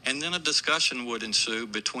desired. And then a discussion would ensue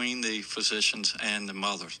between the physicians and the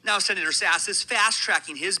mothers. Now, Senator Sass is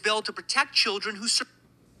fast-tracking his bill to protect children who...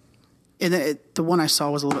 And the one I saw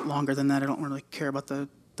was a little bit longer than that. I don't really care about the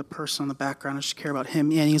person in the background. I just care about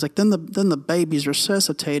him. Yeah, and he's like, then the baby's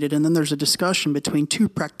resuscitated, and then there's a discussion between two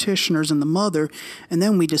practitioners and the mother, and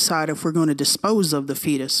then we decide if we're going to dispose of the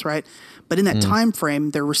fetus, right? But in that time frame,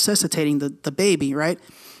 they're resuscitating the baby, right?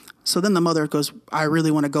 So then the mother goes, I really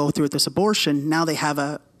want to go through with this abortion. Now they have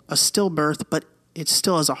a stillbirth, but it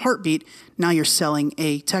still has a heartbeat. Now you're selling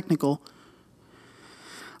a technical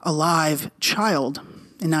alive child,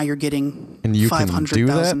 and now you're getting and you 500,000. Can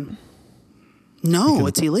do that? No,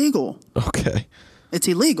 it's illegal. Okay. It's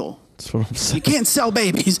illegal. That's what I'm saying. You can't sell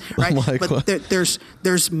babies, right? Like, but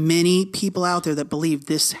there's many people out there that believe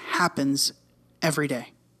this happens every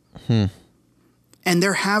day. And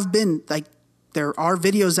there have been, there are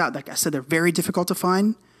videos out, like I said, they're very difficult to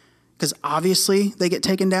find because obviously they get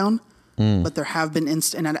taken down. But there have been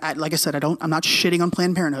and like I said, I'm not shitting on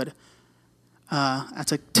Planned Parenthood.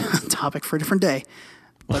 That's a topic for a different day.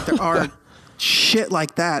 But there are shit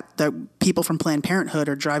like that people from Planned Parenthood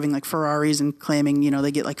are driving like Ferraris and claiming,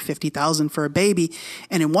 they get like 50,000 for a baby.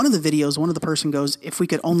 And in one of the videos, one of the person goes, if we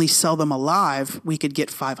could only sell them alive, we could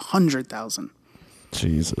get 500,000.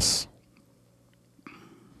 Jesus.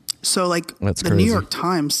 So like that's the crazy. New York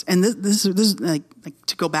Times, and this is like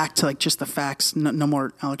to go back to like just the facts, no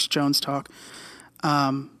more Alex Jones talk.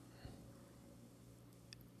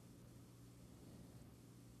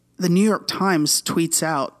 The New York Times tweets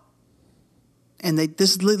out, and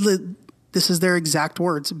this is their exact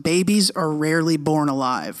words: babies are rarely born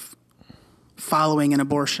alive following an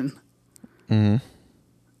abortion. Like,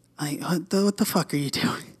 what the fuck are you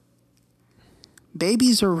doing?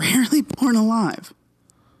 Babies are rarely born alive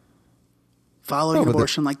following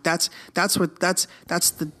abortion. Like that's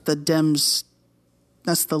the Dems.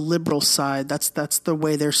 That's the liberal side. That's the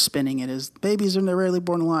way they're spinning it. Is babies are rarely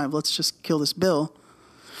born alive. Let's just kill this bill.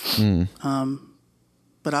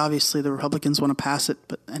 But obviously the Republicans want to pass it,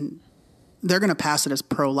 and they're going to pass it as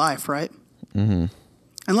pro-life, right? And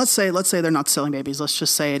let's say they're not selling babies. Let's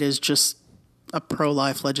just say it is just a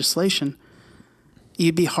pro-life legislation.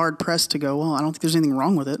 You'd be hard pressed to go, well, I don't think there's anything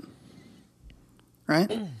wrong with it, right?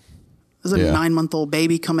 There's a 9-month-old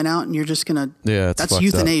baby coming out, and you're just gonna that's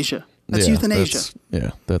euthanasia. That's euthanasia.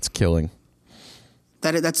 That's killing.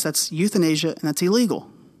 That's euthanasia, and that's illegal.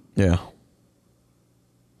 Yeah.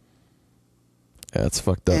 Yeah, it's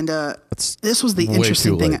fucked up. And this was the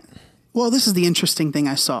interesting thing. This is the interesting thing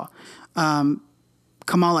I saw.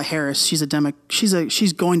 Kamala Harris, she's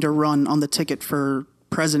she's going to run on the ticket for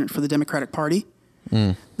president for the Democratic Party.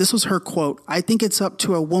 This was her quote: "I think it's up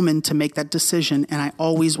to a woman to make that decision, and I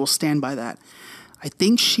always will stand by that. I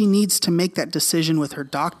think she needs to make that decision with her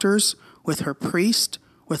doctors, with her priest,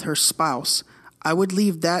 with her spouse. I would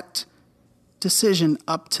leave that decision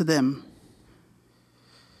up to them."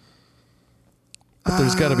 But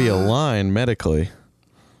there's got to be a line medically.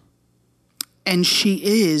 And she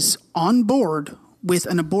is on board with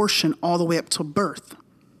an abortion all the way up to birth,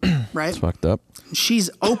 right? It's fucked up.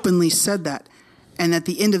 She's openly said that. And at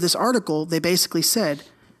the end of this article, they basically said,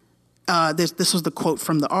 this was the quote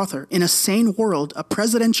from the author: "In a sane world, a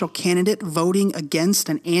presidential candidate voting against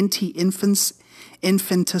an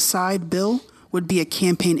anti-infanticide bill would be a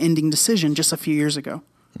campaign-ending decision just a few years ago,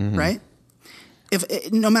 right?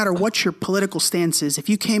 If no matter what your political stance is, if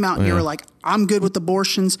you came out and you were like, I'm good with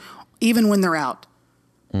abortions, even when they're out,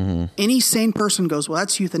 any sane person goes, well,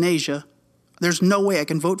 that's euthanasia. There's no way I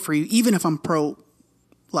can vote for you, even if I'm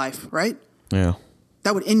pro-life, right? Yeah.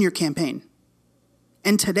 That would end your campaign.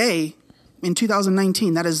 And today, in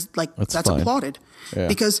 2019, that is like, that's applauded. Yeah.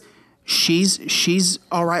 Because She's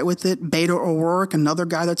all right with it. Beto O'Rourke, another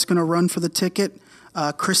guy that's going to run for the ticket.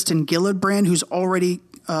 Kristen Gillibrand, who's already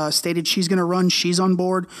stated she's going to run. She's on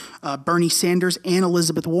board. Bernie Sanders and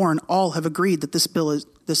Elizabeth Warren all have agreed that this bill is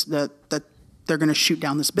that they're going to shoot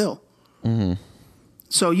down this bill. Mm-hmm.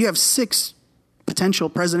 So you have 6 potential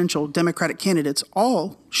presidential Democratic candidates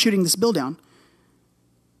all shooting this bill down.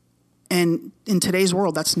 And in today's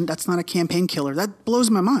world, that's not a campaign killer. That blows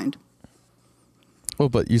my mind. Well,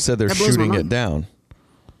 but you said they're shooting it down.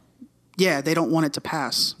 Yeah, they don't want it to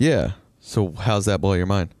pass. Yeah. So how's that blow your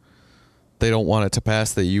mind? They don't want it to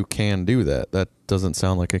pass that you can do that. That doesn't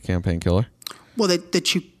sound like a campaign killer. Well,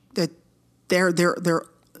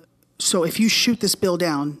 so if you shoot this bill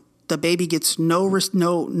down, the baby gets no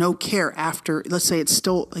care after. Let's say it's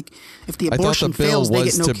still like if the abortion fails, they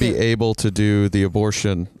get no care. I thought the bill was to be able to do the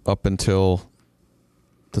abortion up until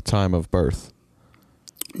the time of birth.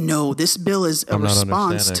 No, this bill is a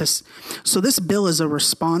response to. So this bill is a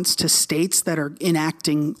response to states that are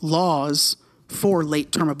enacting laws for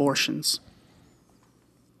late-term abortions.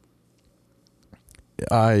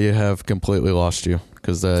 I have completely lost you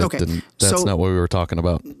because that's not what we were talking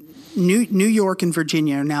about. New York and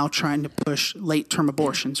Virginia are now trying to push late-term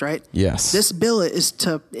abortions, right? Yes. This bill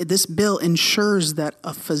ensures that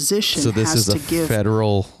a physician has to give. So this is a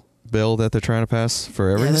federal bill that they're trying to pass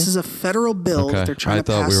for everything? Yeah, this is a federal bill that they're trying to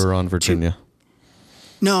pass. I thought we were on Virginia.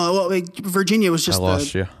 No, well, Virginia was just I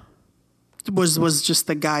lost you. Was just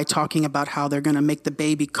the guy talking about how they're going to make the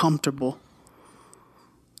baby comfortable.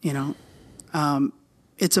 You know,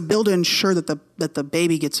 it's a bill to ensure that the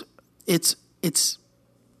baby gets its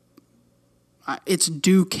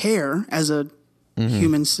due care as a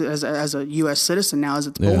human as a U.S. citizen now as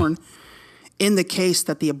it's born, in the case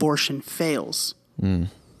that the abortion fails. Mm.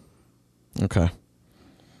 Okay,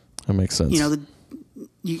 that makes sense. You know,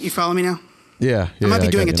 you follow me now? Yeah, I might be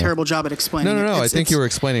doing a terrible job at explaining. No. I think you were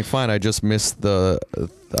explaining fine. I just missed the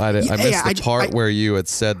part where you had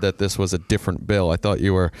said that this was a different bill. I thought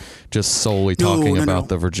you were just solely talking about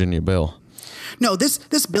the Virginia bill. No,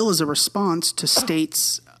 this bill is a response to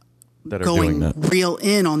states that are going doing that. Real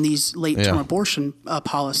in on these late-term abortion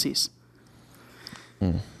policies.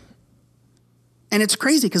 Mm. And it's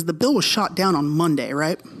crazy because the bill was shot down on Monday,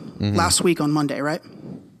 right? Mm-hmm. Last week on Monday, right?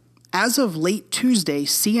 As of late Tuesday,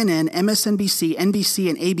 CNN, MSNBC, NBC,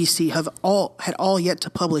 and ABC had all yet to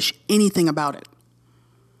publish anything about it.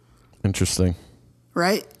 Interesting.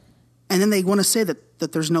 Right? And then they want to say that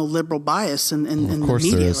there's no liberal bias in the media. Of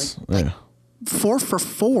course there is. Like 4 for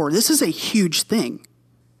 4. This is a huge thing.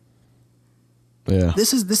 Yeah.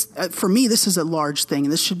 For me, this is a large thing.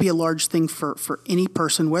 And this should be a large thing for any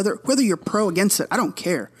person, whether you're pro or against it. I don't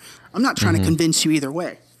care. I'm not trying to convince you either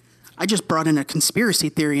way. I just brought in a conspiracy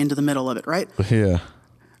theory into the middle of it, right? Yeah.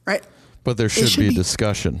 Right? But there should be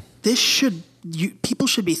discussion. People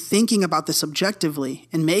should be thinking about this objectively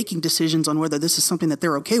and making decisions on whether this is something that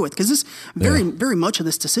they're okay with. Because this very much of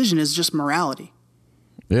this decision is just morality.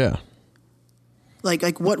 Yeah.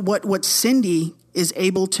 Like what Cindy is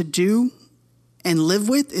able to do and live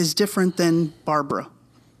with is different than Barbara.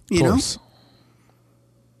 You know?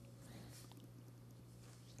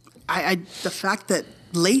 The fact that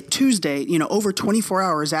late Tuesday, over 24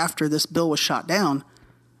 hours after this bill was shot down,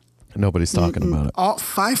 nobody's talking about it. All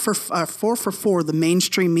 4 for 4, the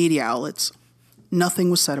mainstream media outlets, nothing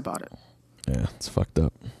was said about it. Yeah, it's fucked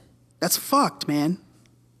up. That's fucked, man.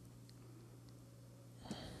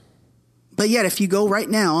 But yet, if you go right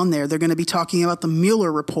now on there, they're going to be talking about the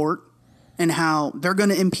Mueller report and how they're going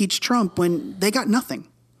to impeach Trump when they got nothing.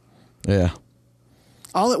 Yeah.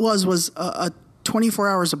 All it was a 24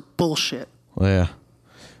 hours of bullshit. Well, yeah.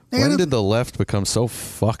 When did the left become so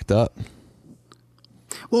fucked up?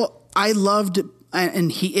 Well, I loved,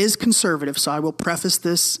 and he is conservative, so I will preface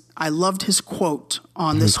this. I loved his quote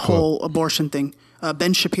on this whole abortion thing.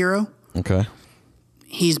 Ben Shapiro. Okay.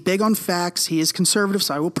 He's big on facts. He is conservative,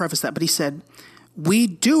 so I will preface that. But he said, we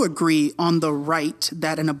do agree on the right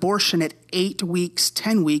that an abortion at 8 weeks,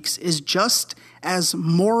 10 weeks is just as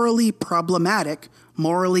morally problematic,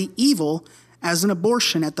 morally evil as an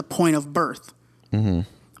abortion at the point of birth. Mm-hmm.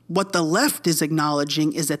 What the left is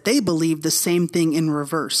acknowledging is that they believe the same thing in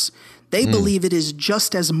reverse. They believe it is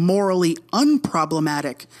just as morally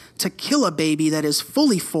unproblematic to kill a baby that is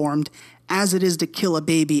fully formed as it is to kill a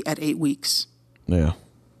baby at 8 weeks. Yeah.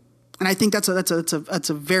 And I think that's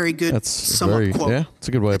a very good sum up quote. Yeah, it's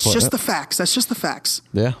a good way of putting it. It's just the facts. That's just the facts.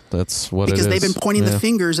 Yeah, that's what it is. Because they've been pointing the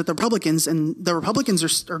fingers at the Republicans, and the Republicans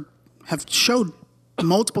have showed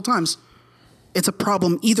multiple times it's a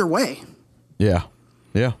problem either way. Yeah.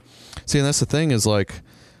 Yeah. See, and that's the thing is like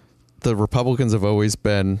the Republicans have always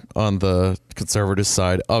been on the conservative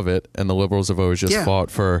side of it, and the liberals have always just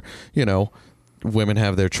fought for, women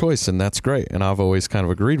have their choice, and that's great. And I've always kind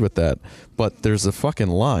of agreed with that. But there's a fucking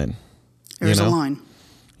line. There's a line.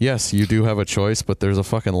 Yes, you do have a choice, but there's a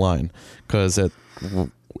fucking line. Because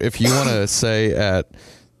if you want to say at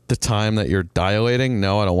the time that you're dilating,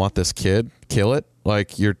 no, I don't want this kid, kill it.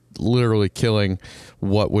 Like, you're literally killing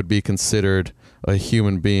what would be considered a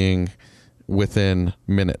human being within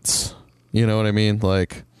minutes. You know what I mean?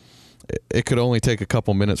 Like, it could only take a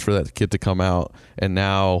couple minutes for that kid to come out, and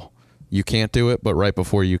now you can't do it, but right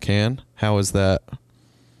before you can. How is that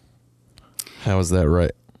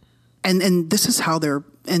right? And this is how they're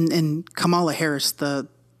and Kamala Harris, the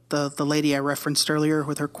lady I referenced earlier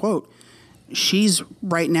with her quote, she's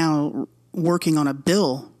right now working on a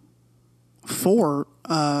bill for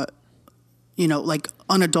like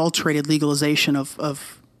unadulterated legalization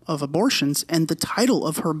of abortions, and the title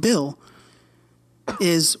of her bill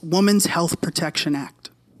is Women's Health Protection Act.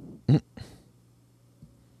 It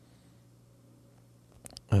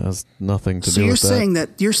has nothing to So do you're with that. saying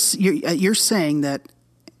that you're saying that,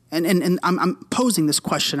 and I'm posing this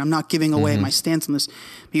question. I'm not giving away my stance on this,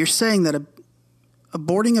 but you're saying that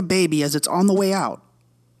aborting a baby as it's on the way out,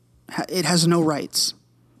 it has no rights.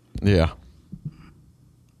 Yeah.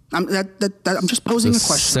 I'm just posing a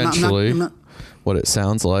question. Essentially, I'm not, what it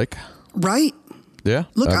sounds like. Right. Yeah.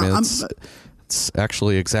 Look, it's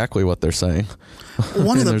actually exactly what they're saying.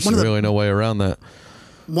 There's really no way around that.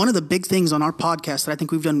 One of the big things on our podcast that I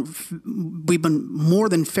think we've been more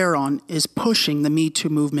than fair on is pushing the Me Too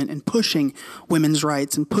movement and pushing women's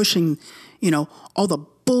rights and pushing, all the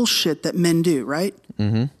bullshit that men do, right?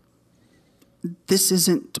 Mm-hmm. This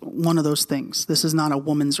isn't one of those things. This is not a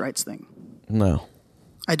woman's rights thing. No.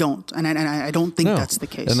 I don't. And I don't think that's the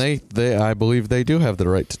case. And they I believe they do have the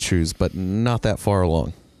right to choose, but not that far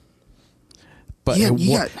along. But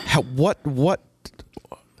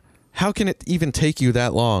how can it even take you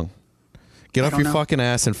that long? Get off your fucking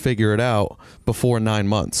ass and figure it out before 9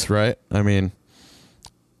 months, right? I mean,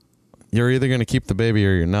 you're either going to keep the baby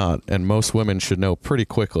or you're not. And most women should know pretty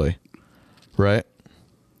quickly, right?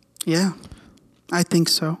 Yeah, I think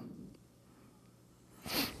so.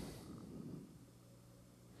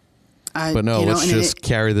 But no, let's just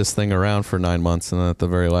carry this thing around for 9 months and then at the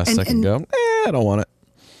very last second go, I don't want it.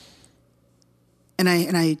 And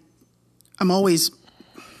I always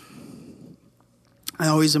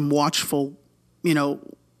am watchful,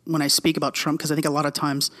 when I speak about Trump, because I think a lot of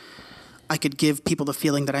times I could give people the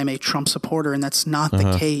feeling that I'm a Trump supporter, and that's not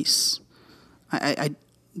the case.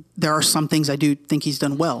 There are some things I do think he's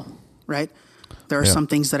done well, right? There are some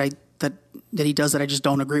things that he does that I just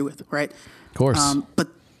don't agree with, right? Of course. But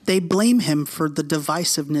they blame him for the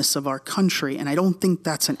divisiveness of our country, and I don't think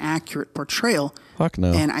that's an accurate portrayal. Fuck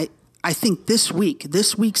no. And I think this week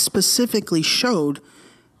specifically showed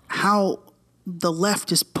how the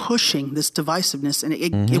left is pushing this divisiveness, and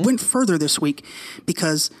it went further this week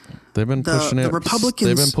because they've been pushing it. The Republicans,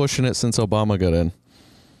 they've been pushing it since Obama got in.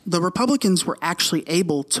 The Republicans were actually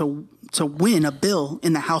able to win a bill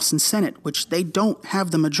in the House and Senate, which they don't have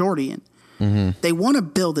the majority in. Mm-hmm. They won a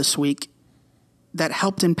bill this week that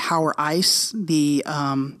helped empower ICE.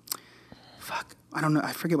 I don't know.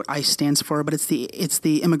 I forget what ICE stands for, but it's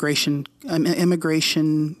the immigration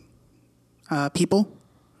people.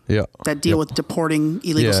 Yeah. That deal with deporting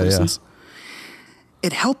illegal citizens. Yeah.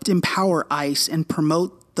 It helped empower ICE and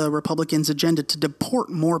promote the Republicans' agenda to deport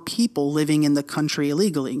more people living in the country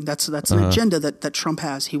illegally. That's an agenda that Trump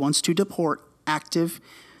has. He wants to deport active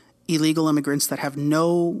illegal immigrants that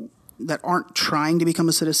aren't trying to become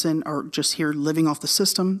a citizen or just here living off the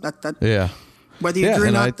system. Yeah. Whether you agree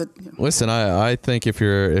or not. Listen, I think if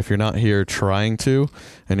you're not here trying to,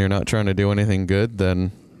 and you're not trying to do anything good,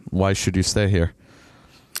 then why should you stay here?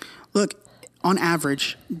 Look, on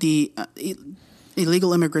average, the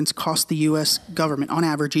illegal immigrants cost the U.S. government, on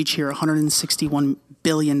average, each year, $161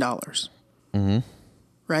 billion. Mm-hmm.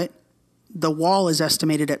 Right? The wall is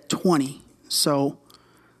estimated at 20. So,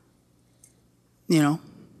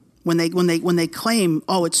 when they claim,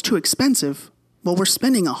 oh, it's too expensive, well, we're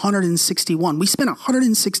spending 161. We spent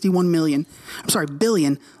 161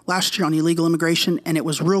 billion last year on illegal immigration, and it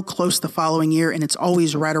was real close the following year, and it's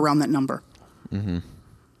always right around that number. Mm-hmm.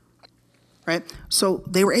 Right? So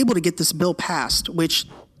they were able to get this bill passed, which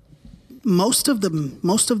most of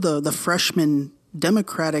the freshman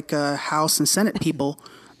Democratic House and Senate people,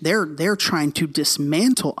 they're trying to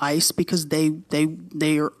dismantle ICE because they're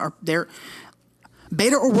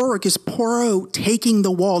Beto O'Rourke is pro taking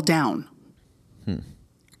the wall down.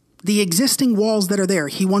 The existing walls that are there,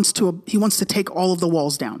 he wants to take all of the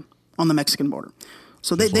walls down on the Mexican border.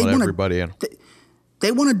 So Just they let want everybody in.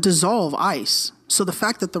 They want to dissolve ICE. So the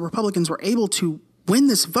fact that the Republicans were able to win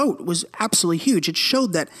this vote was absolutely huge. It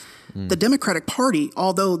showed that the Democratic Party,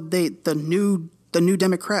 although the new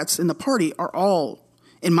Democrats in the party are all,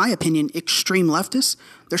 in my opinion, extreme leftists,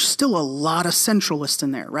 there's still a lot of centralists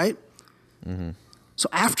in there, right? Mm-hmm. So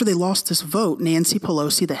after they lost this vote, Nancy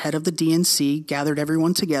Pelosi, the head of the DNC, gathered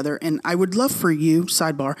everyone together. And I would love for you,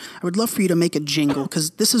 sidebar, I would love for you to make a jingle, because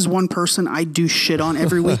this is one person I do shit on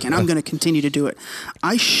every week, and I'm going to continue to do it.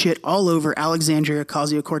 I shit all over Alexandria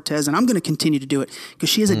Ocasio-Cortez, and I'm going to continue to do it, because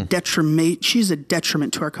she is a detriment. She's a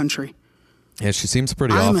detriment to our country. Yeah, she seems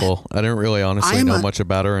pretty awful. I didn't really honestly know much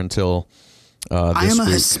about her until this I am a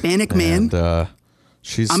week. Hispanic man. And,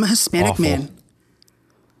 I'm a Hispanic awful. man.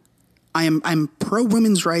 I'm pro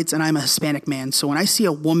women's rights, and I'm a Hispanic man. So when I see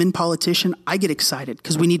a woman politician, I get excited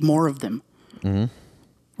because we need more of them. Mm-hmm.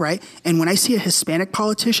 Right? And when I see a Hispanic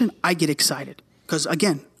politician, I get excited because,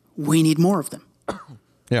 again, we need more of them.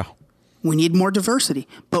 Yeah. We need more diversity.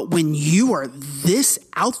 But when you are this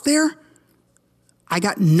out there, I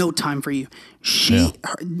got no time for you.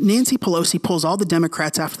 Nancy Pelosi pulls all the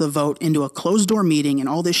Democrats after the vote into a closed-door meeting, and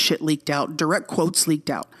all this shit leaked out. Direct quotes leaked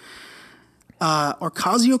out.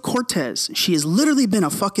 Ocasio-Cortez, she has literally been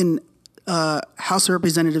a fucking House of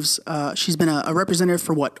Representatives. She's been a representative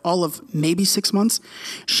for what, all of maybe 6 months?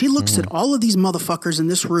 She looks at all of these motherfuckers in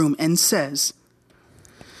this room and says,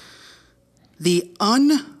 the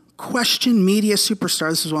unquestioned media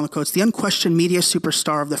superstar, this is one of the quotes, the unquestioned media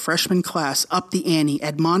superstar of the freshman class upped the ante,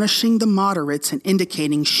 admonishing the moderates and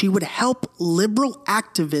indicating she would help liberal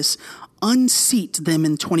activists unseat them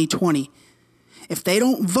in 2020. If they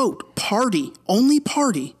don't vote only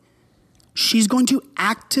party, she's going to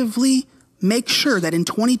actively make sure that in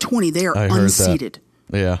 2020 they are unseated.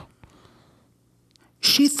 That. Yeah.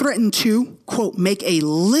 She threatened to, quote, make a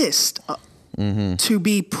list to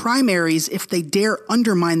be primaries if they dare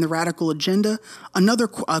undermine the radical agenda. Another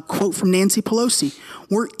quote from Nancy Pelosi,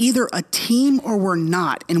 we're either a team or we're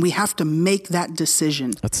not, and we have to make that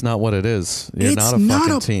decision. That's not what it is. You're It's not a not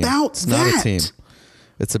fucking team. about It's not a that. team.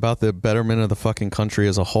 It's about the betterment of the fucking country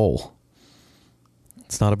as a whole.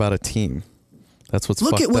 It's not about a team. That's what's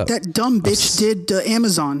fucked up. Look at what that dumb bitch did to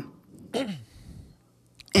Amazon.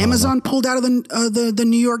 Amazon pulled out of the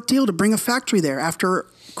New York deal to bring a factory there after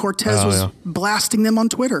Cortez was blasting them on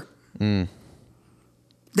Twitter. They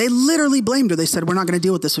literally blamed her. They said, we're not going to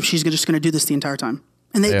deal with this if she's just going to do this the entire time.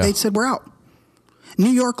 And they said, we're out.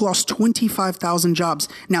 New York lost 25,000 jobs.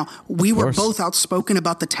 Now, we were both outspoken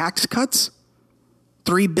about the tax cuts.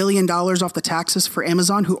 $3 billion off the taxes for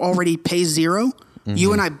Amazon, who already pays zero. Mm-hmm.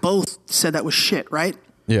 You and I both said that was shit, right?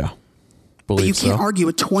 Yeah. But you can't argue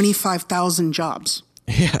with 25,000 jobs.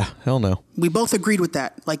 Yeah, hell no. We both agreed with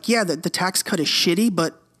that. Like, yeah, the tax cut is shitty,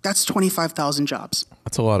 but that's 25,000 jobs.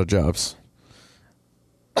 That's a lot of jobs.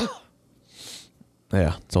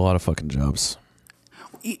 Yeah, it's a lot of fucking jobs.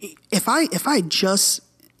 If I had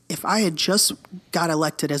just got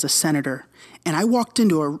elected as a senator, and I walked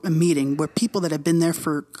into a meeting where people that have been there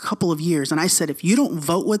for a couple of years, and I said, if you don't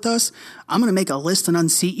vote with us, I'm going to make a list and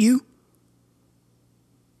unseat you.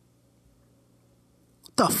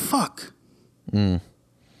 What the fuck? 10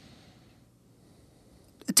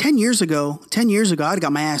 years ago, I'd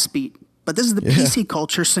got my ass beat. But this is the PC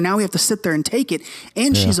culture, so now we have to sit there and take it.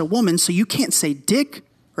 And she's a woman, so you can't say dick,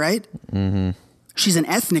 right? Mm-hmm. She's an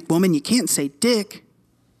ethnic woman. You can't say dick.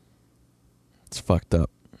 It's fucked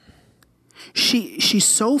up. She's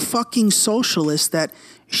so fucking socialist that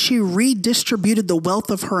she redistributed the wealth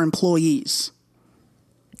of her employees.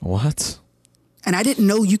 What? And I didn't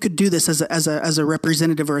know you could do this as a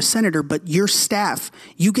representative or a senator, but your staff,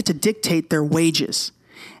 you get to dictate their wages.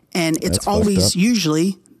 And it's always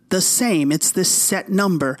usually the same. It's this set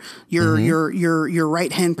number. Your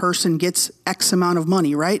right-hand person gets X amount of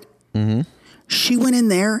money, right? Mm-hmm. She went in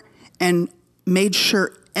there and made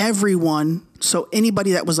sure everyone, so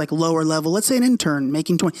anybody that was like lower level, let's say an intern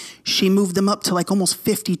making 20, she moved them up to like almost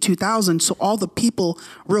 52,000. So all the people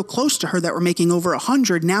real close to her that were making over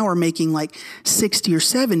 100 now are making like 60 or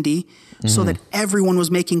 70, so that everyone was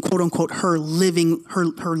making quote unquote her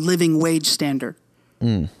living wage standard.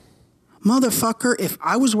 Motherfucker, if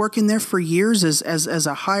I was working there for years as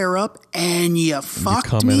a higher up and you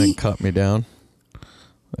fucked me. You come in and cut me down.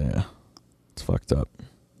 Yeah. It's fucked up.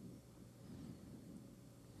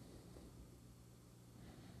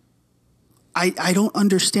 I don't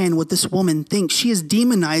understand what this woman thinks. She is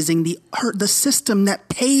demonizing the system that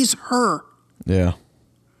pays her. Yeah.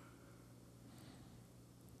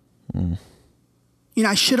 You know,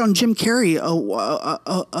 I shit on Jim Carrey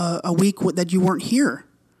a week that you weren't here.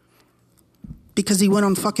 because he went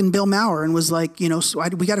on fucking Bill Maher and was like, we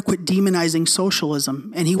got to quit demonizing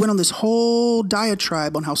socialism. And he went on this whole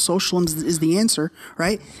diatribe on how socialism is the answer,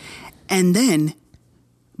 right? And then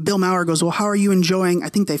Bill Maher goes, well, how are you enjoying? I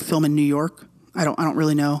think they film in New York. I don't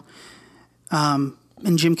really know.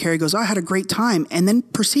 And Jim Carrey goes, I had a great time, and then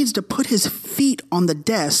proceeds to put his feet on the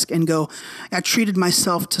desk and go, I treated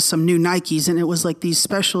myself to some new Nikes, and it was like these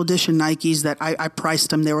special edition Nikes that I priced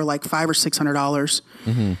them. They were like $500 or $600.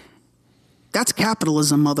 Mm-hmm. That's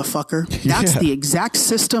capitalism, motherfucker. That's the exact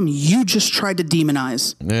system you just tried to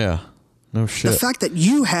demonize. Yeah. No shit. The fact that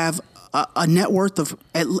you have a net worth of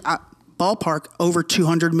ballpark over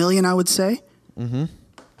 200 million, I would say. Mm-hmm.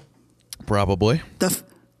 Probably.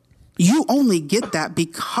 You only get that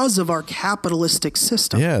because of our capitalistic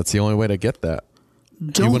system. Yeah, it's the only way to get that.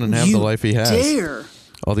 He wouldn't have the life he has. Dare.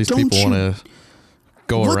 All these people want to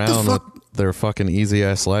go around with their fucking easy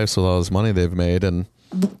ass lives with all this money they've made and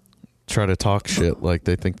try to talk shit like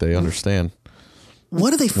they think they understand.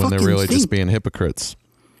 What do they fucking think? When they're really just being hypocrites.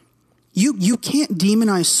 You can't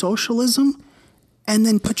demonize socialism and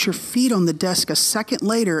then put your feet on the desk a second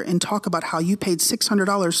later and talk about how you paid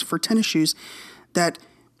 $600 for tennis shoes that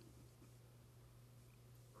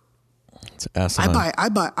it's asinine. I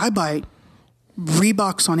buy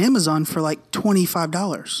Reeboks on Amazon for like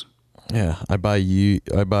 $25. Yeah, I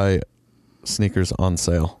buy sneakers on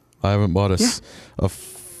sale. I haven't bought a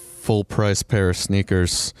full price pair of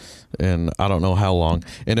sneakers in I don't know how long.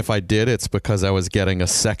 And if I did, it's because I was getting a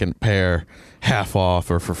second pair half off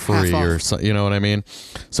or for free or so, you know what I mean?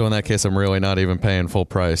 So in that case, I'm really not even paying full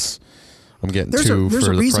price. I'm getting two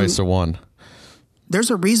for the price of one. There's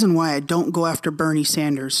a reason why I don't go after Bernie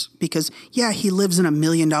Sanders because, yeah, he lives in $1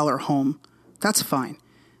 million home. That's fine.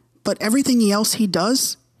 But everything else he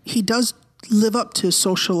does live up to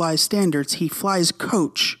socialized standards. He flies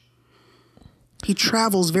coach. He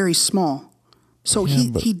travels very small. So he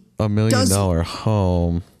 $1 million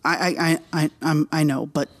home. I know,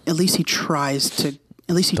 but at least he tries to.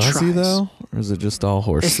 At least he tries. Does he though, or is it just all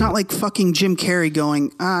horseshit? It's not like fucking Jim Carrey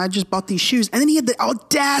going, I just bought these shoes, and then he had the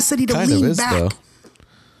audacity to lean back. Though.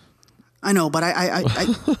 I know, but I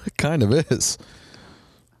kind of is.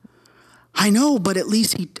 I know, but at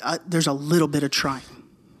least there's a little bit of trying.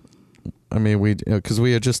 I mean, because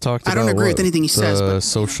we had just talked about. I don't agree with anything he says, but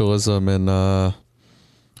socialism in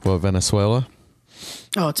Venezuela.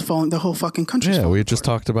 Oh, it's falling. The whole fucking country's falling. Yeah, we just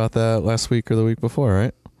talked about that last week or the week before,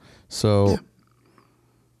 right? So,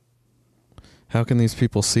 how can these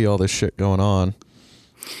people see all this shit going on?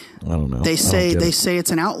 I don't know. They say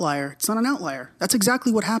it's an outlier. It's not an outlier. That's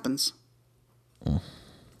exactly what happens.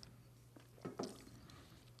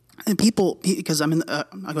 And people, because I go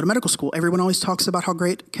to medical school, everyone always talks about how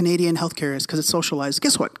great Canadian healthcare is because it's socialized.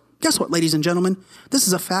 Guess what? Guess what, ladies and gentlemen? This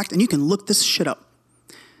is a fact, and you can look this shit up.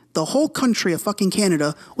 The whole country of fucking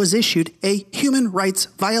Canada was issued a human rights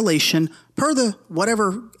violation per the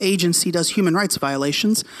whatever agency does human rights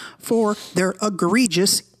violations for their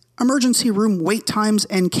egregious emergency room wait times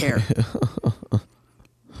and care.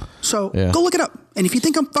 So go look it up. And if you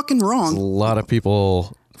think I'm fucking wrong, there's a lot of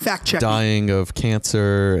people fact check dying of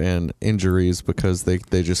cancer and injuries because they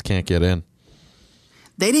just can't get in.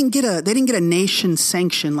 They didn't get a nation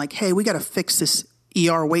sanction like, hey, we got to fix this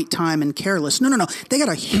ER wait time and careless. No. They got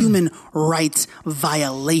a human rights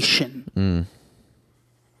violation.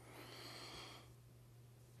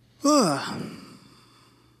 Ugh.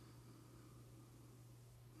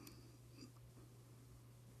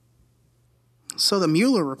 So the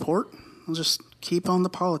Mueller report, I'll just keep on the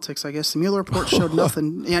politics, I guess. The Mueller report showed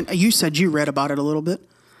nothing. And you said you read about it a little bit.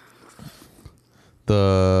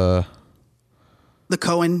 The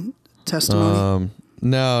Cohen testimony?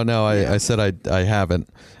 No. I said I haven't.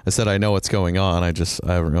 I said I know what's going on. I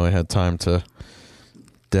haven't really had time to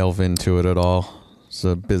delve into it at all. It's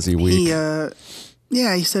a busy week.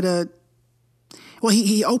 He said, well,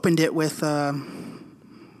 he opened it with,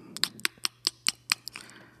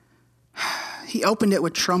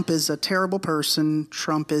 Trump is a terrible person.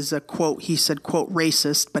 Trump is a quote, he said, quote,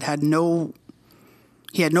 racist, but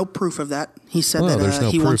he had no proof of that. He said that there's no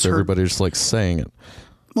he proof. once heard, everybody's just like saying it.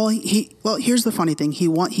 Well, here's the funny thing.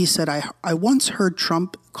 He said, I once heard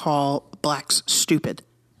Trump call blacks stupid.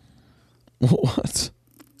 What?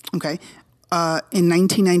 Okay. In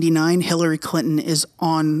 1999, Hillary Clinton is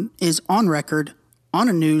on record on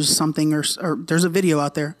a news something or there's a video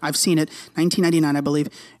out there. I've seen it. 1999, I believe.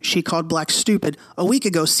 She called blacks stupid. A week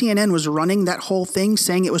ago, CNN was running that whole thing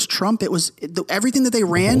saying it was Trump. It was everything that they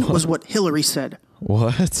ran was what Hillary said.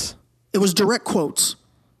 What? It was direct quotes.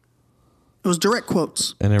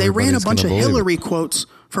 And they ran a bunch of Hillary quotes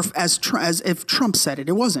as if Trump said it.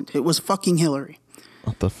 It wasn't. It was fucking Hillary.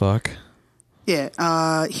 What the fuck?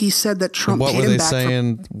 Yeah. He said that Trump What paid were him they back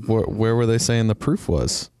saying? Where were they saying the proof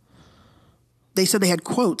was? They said they had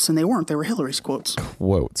quotes, and they weren't. They were Hillary's quotes.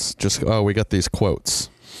 Quotes. Just, we got these quotes.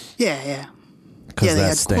 Yeah. Because they that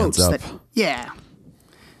had stands quotes up.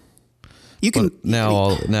 You can But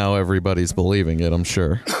now everybody's believing it, I'm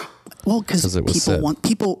sure. Well, because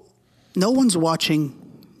people. No one's watching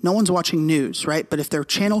news, right? But if they're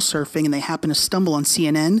channel surfing and they happen to stumble on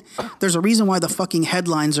CNN, there's a reason why the fucking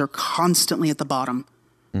headlines are constantly at the bottom.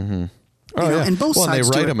 Mm-hmm. And both sides and they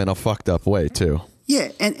write do it. them in a fucked up way too. Yeah,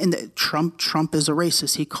 and Trump is a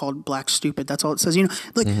racist. He called black stupid. That's all it says. And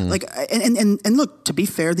look, to be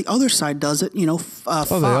fair, the other side does it. Fox.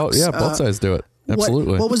 Both sides do it.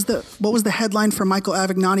 Absolutely. What was the headline for Michael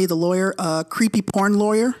Avignani, the lawyer, creepy porn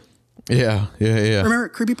lawyer? Yeah. Remember,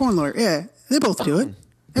 creepy porn lawyer? Yeah, they both do it.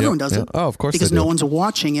 Everyone does it. Oh, of course, because they no do. one's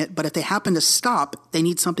watching it. But if they happen to stop, they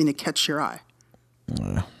need something to catch your eye.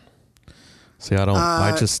 See,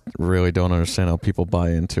 I just really don't understand how people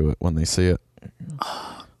buy into it when they see it.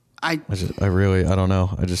 I don't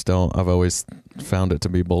know. I just don't. I've always found it to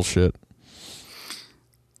be bullshit.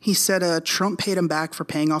 He said Trump paid him back for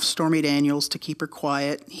paying off Stormy Daniels to keep her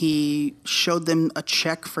quiet. He showed them a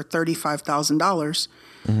check for $35,000,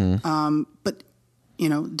 but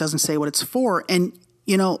doesn't say what it's for. And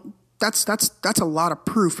that's a lot of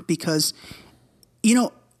proof because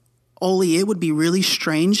Oli, it would be really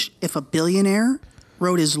strange if a billionaire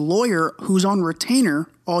wrote his lawyer, who's on retainer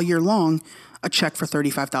all year long, a check for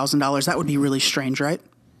 $35,000. That would be really strange, right?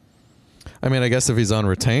 I mean, I guess if he's on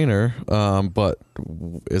retainer, but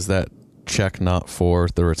is that check not for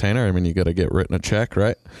the retainer? I mean, you got to get written a check,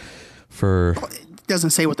 right? It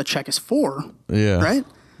doesn't say what the check is for. Yeah. Right?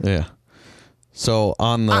 Yeah. So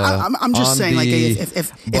on the, I'm just saying,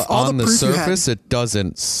 if all on the the proof surface, it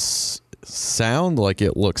doesn't sound like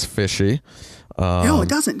it looks fishy. No, it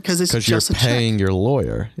doesn't, because it's just you're a check. paying your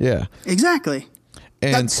lawyer. Yeah. Exactly.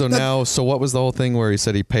 And so what was the whole thing where he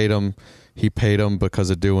said he paid him because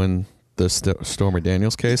of doing the Stormy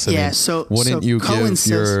Daniels case? I mean,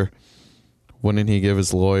 wouldn't he give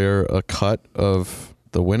his lawyer a cut of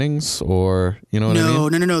the winnings, or what I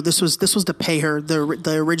mean? No. This was to pay her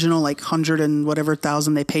the original 100 and whatever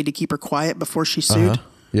thousand they paid to keep her quiet before she sued.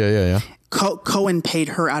 Yeah. Cohen paid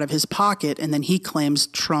her out of his pocket, and then he claims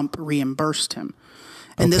Trump reimbursed him.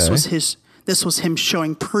 And this was him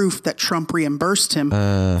showing proof that Trump reimbursed him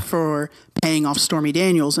for paying off Stormy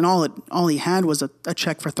Daniels, and all he had was a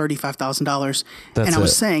check for $35,000. And I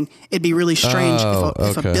was saying it'd be really strange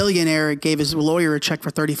if a billionaire gave his lawyer a check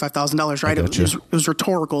for $35,000. Right? It was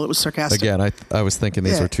rhetorical. It was sarcastic. Again, I was thinking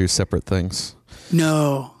these were two separate things.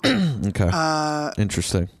 No. Okay.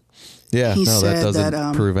 Interesting. Yeah. He that said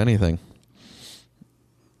doesn't prove anything.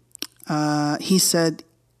 He said.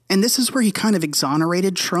 And this is where he kind of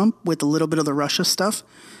exonerated Trump with a little bit of the Russia stuff.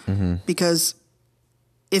 Because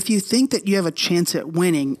if you think that you have a chance at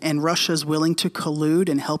winning and Russia's willing to collude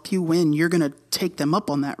and help you win, you're going to take them up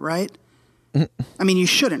on that, right? I mean, you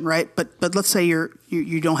shouldn't, right? But let's say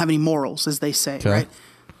you don't have any morals, as they say, right?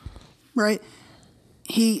 Right?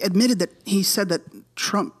 He said that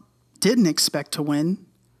Trump didn't expect to win.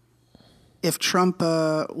 If Trump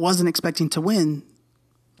wasn't expecting to win,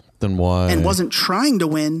 then why? And wasn't trying to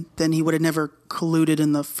win, then he would have never colluded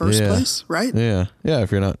in the first place, right? Yeah.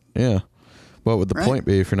 If you're not, what would the point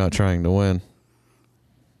be if you're not trying to win?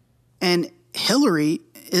 And Hillary,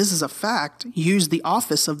 this is a fact, used the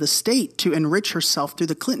office of the state to enrich herself through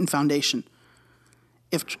the Clinton Foundation.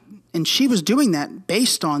 And she was doing that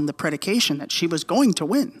based on the predication that she was going to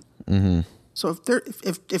win. So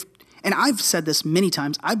if and I've said this many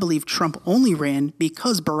times, I believe Trump only ran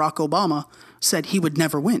because Barack Obama said he would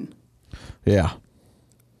never win. Yeah.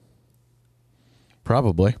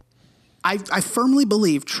 Probably. I firmly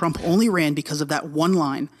believe Trump only ran because of that one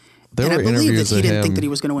line. There were I believe interviews that he of didn't him think that he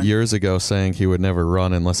was going to win. years ago saying he would never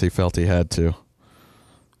run unless he felt he had to.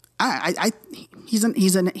 He's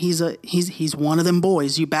one of them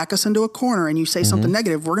boys. You back us into a corner and you say something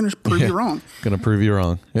negative, we're going to prove you wrong. Going to prove you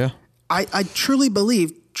wrong. Yeah. I truly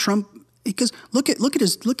believe Trump, because look at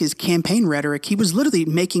his campaign rhetoric. He was literally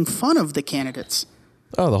making fun of the candidates.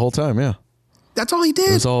 Oh, the whole time, yeah. That's all he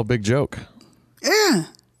did. It was all a big joke. Yeah.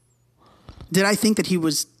 I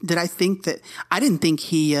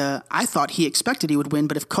thought he expected he would win,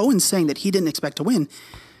 but if Cohen's saying that he didn't expect to win,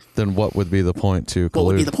 then what would be the point to collude? What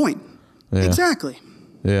would be the point? Yeah. Exactly.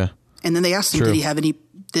 Yeah. And then they asked him, did he have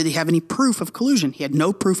any proof of collusion? He had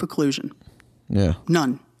no proof of collusion. Yeah.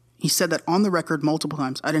 None. He said that on the record multiple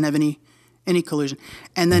times. I didn't have any collusion.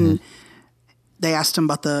 And then they asked him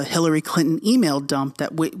about the Hillary Clinton email dump,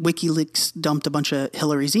 that WikiLeaks dumped a bunch of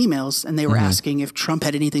Hillary's emails, and they were asking if Trump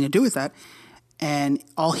had anything to do with that. And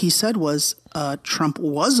all he said was Trump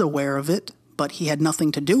was aware of it, but he had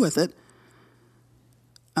nothing to do with it.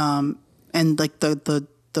 And like the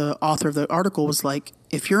author of the article was like,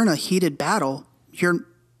 if you're in a heated battle, you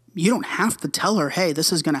don't have to tell her, hey,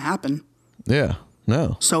 this is going to happen. Yeah,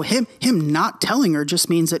 no. So him not telling her just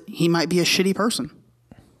means that he might be a shitty person.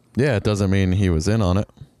 Yeah, it doesn't mean he was in on it.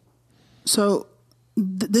 So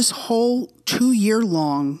this whole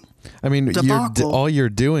 2-year-long I mean, debacle, all you're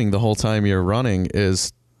doing the whole time you're running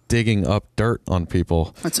is digging up dirt on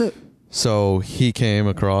people. That's it. So he came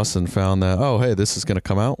across and found that, oh, hey, this is going to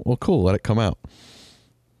come out. Well, cool, let it come out.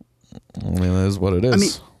 I mean, that is what it is. I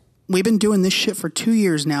mean, we've been doing this shit for 2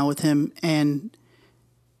 years now with him, and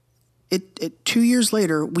it 2 years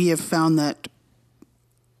later, we have found that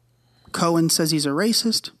Cohen says he's a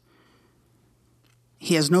racist.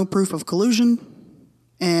 He has no proof of collusion,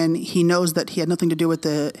 and he knows that he had nothing to do with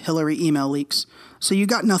the Hillary email leaks. So you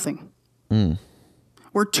got nothing.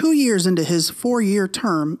 We're 2 years into his 4-year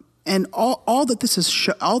term, and all that this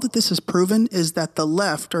has proven is that the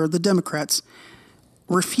left or the Democrats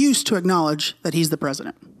refuse to acknowledge that he's the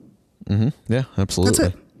president. Mm-hmm. Yeah, absolutely.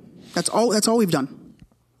 That's it. That's all we've done.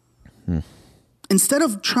 Instead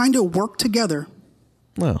of trying to work together.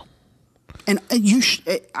 Well, and I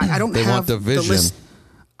don't they have want division. The list.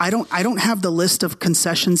 I don't have the list of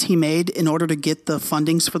concessions he made in order to get the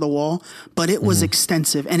fundings for the wall, but it was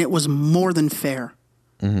extensive and it was more than fair.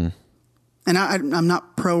 Mm-hmm. And I'm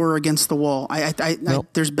not pro or against the wall. I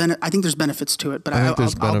think there's benefits to it, but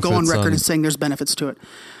I'll go on record as saying there's benefits to it.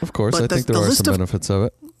 Of course, I think there are some benefits of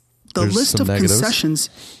it. The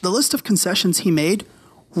list of concessions he made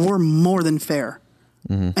were more than fair.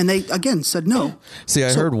 Mm-hmm. And they, again, said no. See,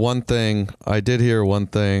 I heard one thing. I did hear one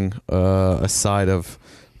thing aside of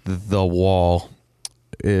the wall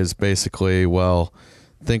is basically, well,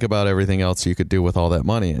 think about everything else you could do with all that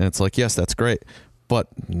money. And it's like, yes, that's great. But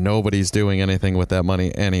nobody's doing anything with that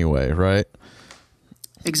money anyway, right?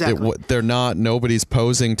 Exactly. Nobody's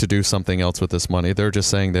posing to do something else with this money. They're just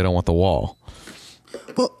saying they don't want the wall.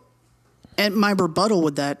 Well, and my rebuttal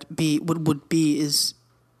would be is,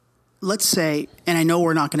 let's say, and I know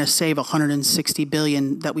we're not going to save $160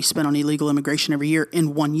 billion that we spend on illegal immigration every year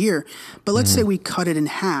in 1 year, but let's say we cut it in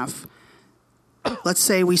half. Let's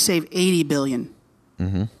say we save $80 billion.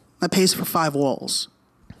 Mm-hmm. That pays for 5 walls.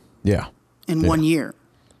 Yeah. In 1 year,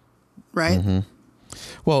 right? Mm-hmm.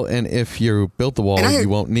 Well, and if you build the wall, you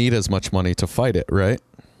won't need as much money to fight it, right?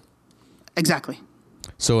 Exactly.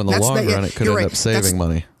 So in the long run, it could end up saving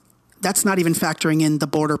money. That's not even factoring in the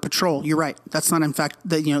border patrol. You're right. That's not in fact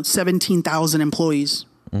 17,000 employees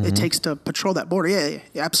it takes to patrol that border. Yeah,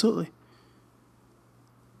 absolutely.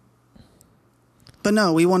 But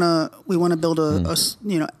no, we want to build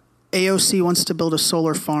AOC wants to build a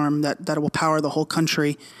solar farm that will power the whole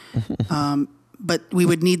country. But we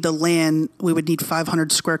would need the land. We would need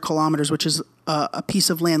 500 square kilometers, which is a piece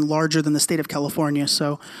of land larger than the state of California.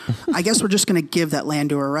 So I guess we're just going to give that land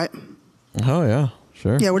to her, right? Oh, yeah,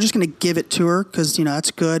 sure. Yeah, we're just going to give it to her because,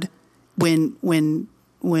 that's good. When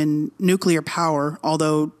nuclear power,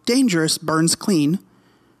 although dangerous, burns clean.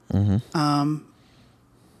 Mm-hmm.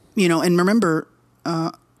 And remember,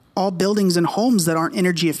 all buildings and homes that aren't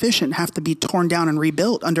energy efficient have to be torn down and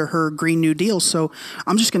rebuilt under her Green New Deal. So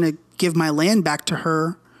I'm just going to give my land back to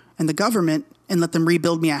her and the government and let them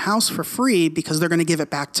rebuild me a house for free because they're going to give it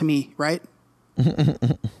back to me, right?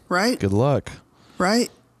 Right? Good luck. Right?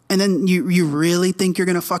 And then you really think you're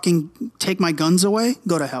going to fucking take my guns away?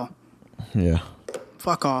 Go to hell. Yeah.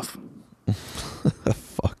 Fuck off.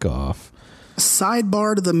 Fuck off.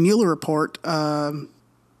 Sidebar to the Mueller report.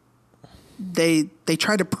 They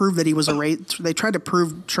tried to prove that he was they tried to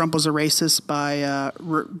prove Trump was a racist by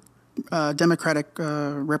Democratic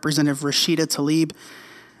Representative Rashida Tlaib.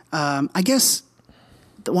 I guess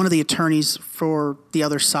one of the attorneys for the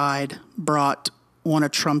other side brought one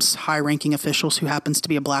of Trump's high-ranking officials, who happens to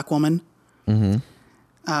be a black woman,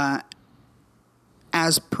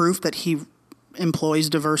 as proof that he employs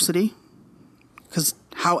diversity. Because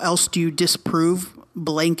how else do you disprove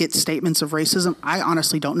blanket statements of racism? I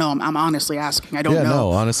honestly don't know. I'm honestly asking. I don't know.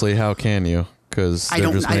 No, honestly, how can you? Because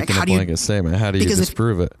they're just making a blanket statement. How do you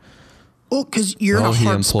disprove it? Well, because you're in a hard he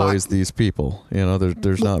employs spot. These people.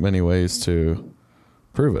 There's not many ways to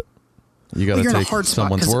prove it. You got to take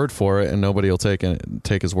someone's word for it, and nobody will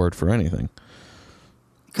take his word for anything.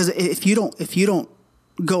 Because if you don't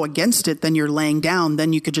go against it, then you're laying down.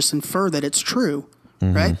 Then you could just infer that it's true,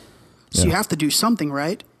 right? So you have to do something,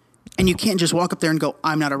 right? And you can't just walk up there and go,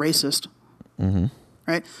 "I'm not a racist,"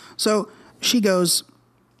 right? So she goes,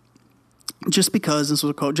 just because, this was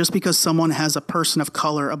a quote, just because someone has a person of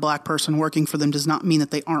color, a black person working for them does not mean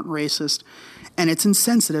that they aren't racist. And it's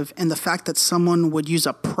insensitive. And the fact that someone would use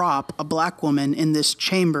a prop, a black woman in this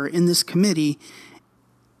chamber, in this committee,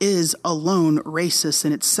 is alone racist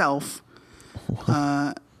in itself.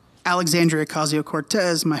 Alexandria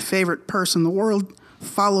Ocasio-Cortez, my favorite person in the world,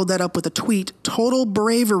 followed that up with a tweet, total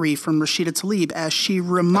bravery from Rashida Tlaib, as she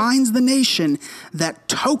reminds the nation that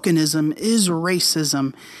tokenism is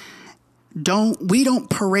racism. We don't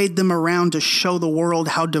parade them around to show the world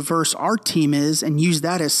how diverse our team is and use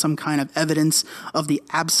that as some kind of evidence of the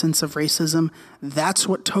absence of racism. That's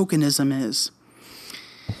what tokenism is.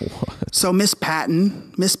 What? So Miss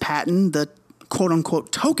Patton, the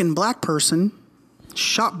quote-unquote token black person,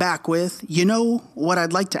 shot back with, you know what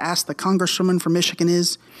I'd like to ask the congresswoman from Michigan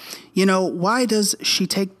is, why does she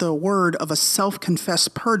take the word of a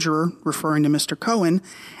self-confessed perjurer, referring to Mr. Cohen,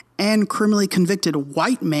 and criminally convicted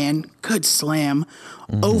white man, good slam,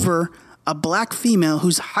 over a black female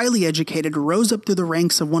who's highly educated, rose up through the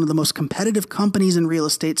ranks of one of the most competitive companies in real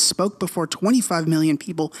estate, spoke before 25 million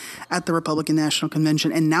people at the Republican National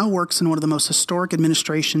Convention, and now works in one of the most historic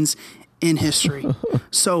administrations in history.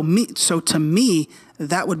 So to me,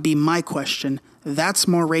 that would be my question. That's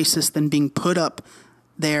more racist than being put up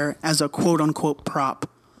there as a quote-unquote prop.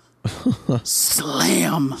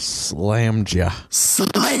 Slammed ya.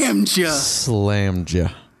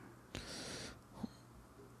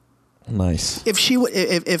 Nice.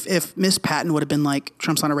 If Miss Patton would have been like,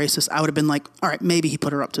 Trump's not a racist, I would have been like, all right, maybe he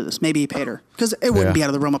put her up to this. Maybe he paid her. Because it wouldn't be out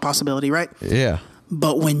of the realm of possibility, right? Yeah.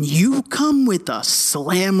 But when you come with a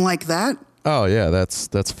slam like that, oh yeah,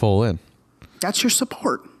 that's full in. That's your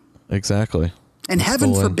support. Exactly. And that's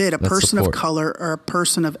heaven forbid a That's person support. of color or a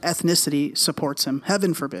person of ethnicity supports him.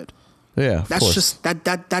 Heaven forbid. Yeah, that's course. Just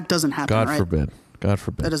that doesn't happen. God right? forbid. God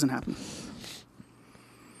forbid. That doesn't happen.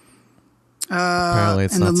 Apparently,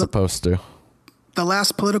 it's not supposed to. The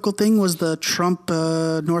last political thing was the Trump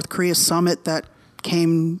North Korea summit that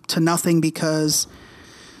came to nothing because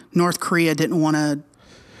North Korea didn't want to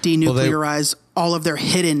denuclearize all of their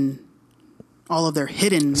hidden.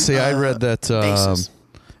 See, I read that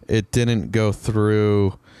it didn't go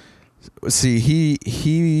through. See,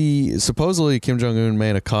 he supposedly Kim Jong-un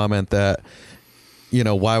made a comment that,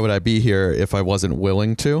 why would I be here if I wasn't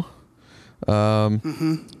willing to?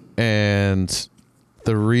 And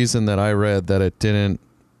the reason that I read that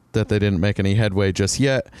they didn't make any headway just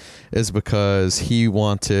yet is because he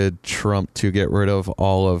wanted Trump to get rid of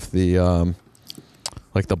all of the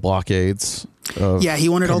the blockades. He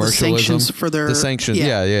wanted all the sanctions for the sanctions.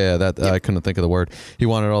 I couldn't think of the word. He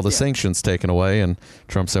wanted all the sanctions taken away, and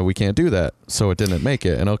Trump said we can't do that, so it didn't make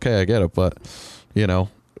it. And okay, I get it, but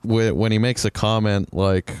when he makes a comment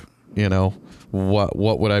like,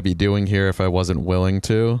 what would I be doing here if I wasn't willing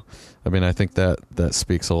to? I mean, I think that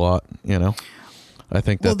speaks a lot. I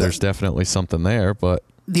think that there's definitely something there, but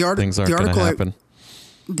things aren't going to happen.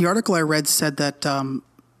 The article I read said that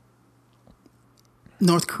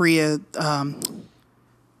North Korea, the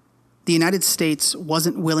United States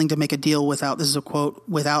wasn't willing to make a deal without, this is a quote,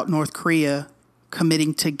 without North Korea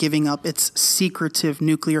committing to giving up its secretive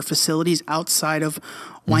nuclear facilities outside of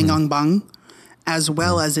Hwanghangbang, as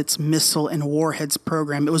well as its missile and warheads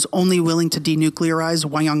program. It was only willing to denuclearize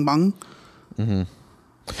Hwanghangbang.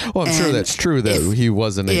 Well, I'm sure that's true that he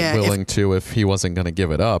wasn't willing to if he wasn't going to give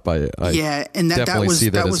it up. I definitely see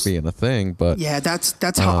that as being a thing. But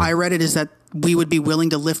that's how I read it, is that we would be willing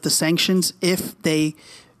to lift the sanctions if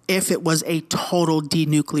it was a total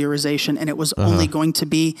denuclearization and it was only going to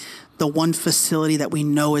be the one facility that we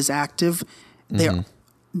know is active.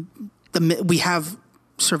 We have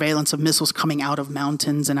surveillance of missiles coming out of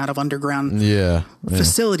mountains and out of underground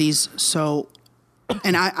facilities. So,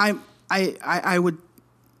 and I would.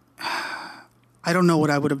 I don't know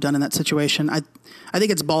what I would have done in that situation. I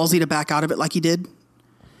think it's ballsy to back out of it like he did.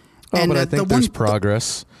 But I think there's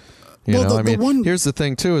progress. Here's the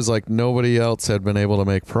thing too: is like nobody else had been able to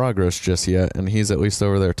make progress just yet, and he's at least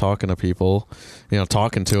over there talking to people,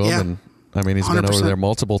 talking to them, and I mean he's 100%. Been over there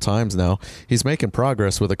multiple times now. He's making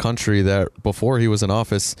progress with a country that before he was in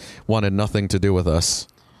office wanted nothing to do with us.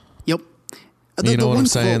 Yep. You know what I'm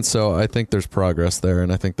saying? So I think there's progress there,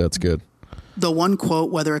 and I think that's good. The one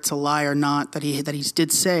quote, whether it's a lie or not, that he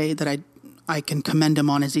did say that I can commend him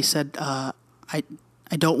on is he said, I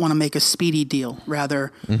don't want to make a speedy deal.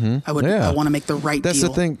 Rather, I want to make the right deal. That's the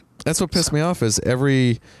thing. That's what pissed me off is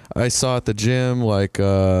I saw at the gym, like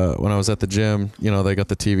when I was at the gym, they got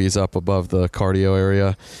the TVs up above the cardio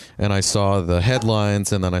area, and I saw the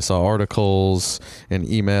headlines, and then I saw articles and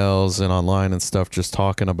emails and online and stuff just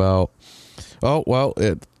talking about,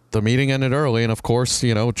 the meeting ended early, and of course,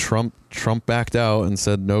 Trump backed out and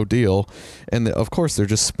said no deal, and of course they're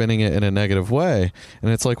just spinning it in a negative way,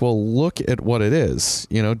 and it's like, well, look at what it is.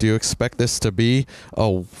 Do you expect this to be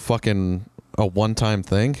a one-time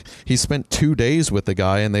thing? He spent 2 days with the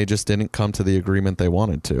guy, and they just didn't come to the agreement they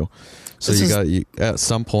wanted to. So at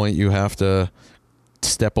some point you have to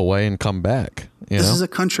step away and come back. This is a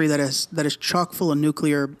country that is chock full of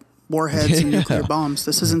nuclear warheads and nuclear bombs.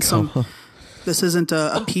 This isn't This isn't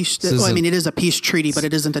a peace. It is a peace treaty, but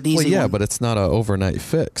it isn't an easy one. But it's not an overnight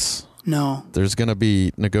fix. No. There's going to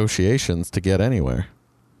be negotiations to get anywhere.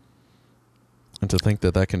 And to think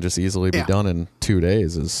that can just easily be done in 2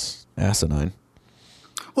 days is asinine.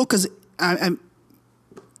 Well, because I'm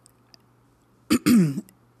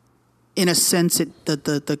in a sense,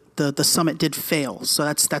 the summit did fail. So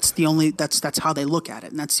that's how they look at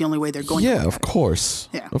it, and that's the only way they're going. Yeah, of course.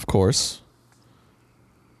 Yeah, of course.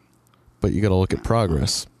 But you got to look at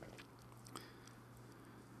progress.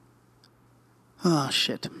 Oh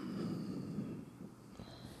shit.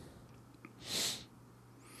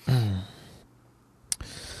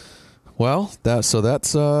 Well, that's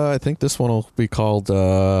I think this one will be called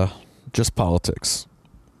Just Politics,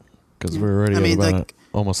 because we're already at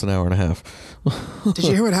almost an hour and a half. Did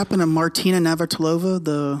you hear what happened to Martina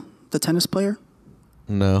Navratilova, the tennis player?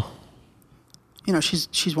 No.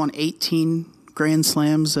 She's won 18 Grand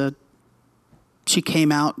Slams. She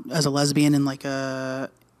came out as a lesbian in 81.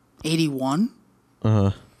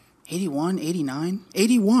 81, 89,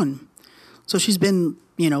 81. So she's been,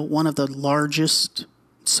 one of the largest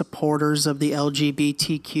supporters of the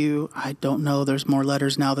LGBTQ. I don't know. There's more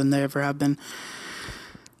letters now than there ever have been.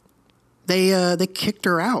 They kicked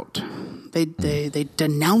her out. They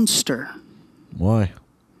denounced her. Why?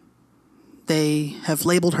 They have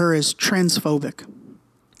labeled her as transphobic.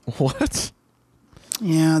 What?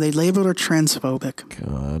 Yeah, they labeled her transphobic.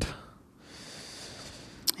 God.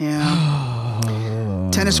 Yeah.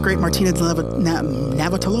 Tennis great Martina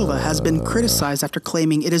Navratilova has been criticized after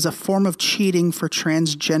claiming it is a form of cheating for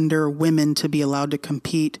transgender women to be allowed to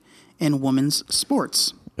compete in women's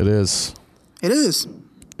sports. It is. It is.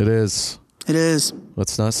 It is. It is.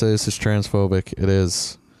 Let's not say this is transphobic. It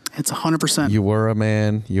is. It's 100%. You were a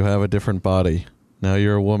man. You have a different body. Now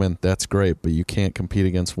you're a woman. That's great, but you can't compete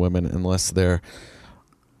against women unless they're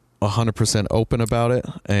 100% open about it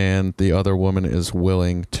and the other woman is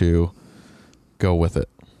willing to go with it.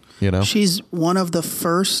 She's one of the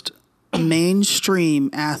first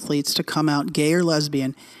mainstream athletes to come out gay or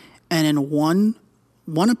lesbian, and in one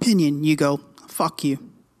opinion you go, fuck you.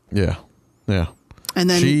 Yeah. And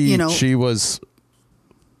then she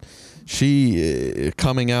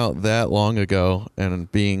coming out that long ago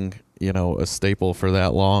and being a staple for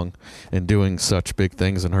that long and doing such big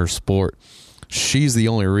things in her sport, she's the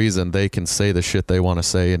only reason they can say the shit they want to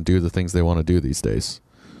say and do the things they want to do these days.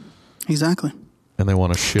 Exactly. And they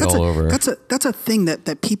want to shit all over. That's a thing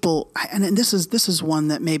that people, and this is one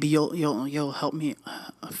that maybe you'll help me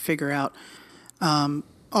figure out.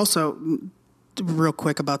 Also, real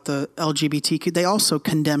quick about the LGBTQ, they also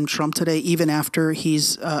condemned Trump today, even after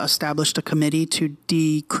he's established a committee to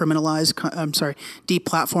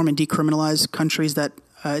deplatform and decriminalize countries that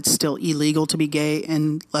it's still illegal to be gay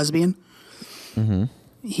and lesbian. Mm-hmm.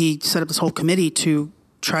 He set up this whole committee to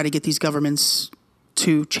try to get these governments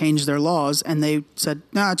to change their laws, and they said,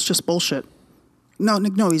 "Nah, it's just bullshit." No,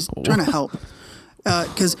 he's trying to help.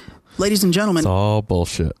 Because, ladies and gentlemen, it's all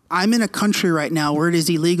bullshit. I'm in a country right now where it is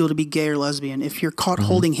illegal to be gay or lesbian. If you're caught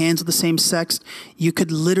holding hands with the same sex, you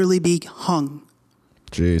could literally be hung.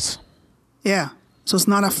 Jeez. Yeah. So it's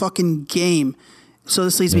not a fucking game. So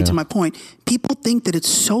this leads me to my point. People think that it's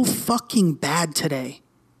so fucking bad today.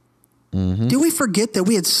 Mm-hmm. Do we forget that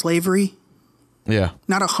we had slavery? Yeah.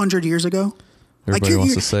 Not 100 years ago? Everybody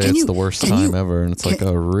wants to say it's the worst time ever, and it's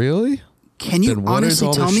oh, really? Can you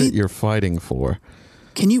honestly tell me shit you're fighting for?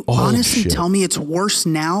 Can you honestly tell me it's worse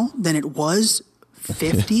now than it was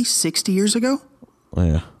 50, 60 years ago?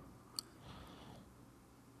 Yeah.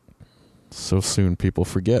 So soon people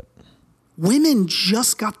forget. Women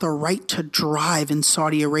just got the right to drive in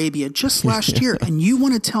Saudi Arabia just last year, and you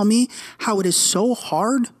want to tell me how it is so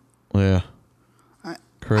hard? Yeah.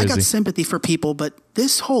 Crazy. I got sympathy for people, but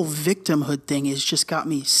this whole victimhood thing has just got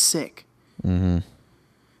me sick. Mm-hmm.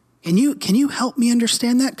 Can you help me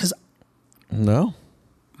understand that? Because nope,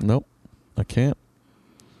 I can't.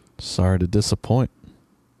 Sorry to disappoint.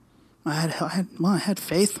 I had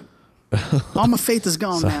faith. All my faith is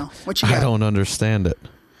gone now. What you got? I don't understand it.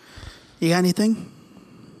 You got anything?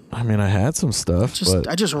 I mean, I had some stuff, but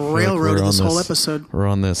I just I feel like railroaded this whole episode. We're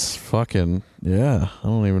on this fucking I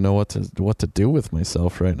don't even know what to do with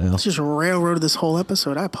myself right now. I just railroaded this whole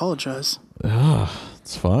episode. I apologize.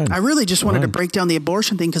 It's fine. I really just wanted to break down the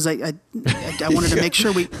abortion thing because I wanted to make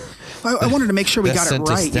sure I wanted to make sure we got it right.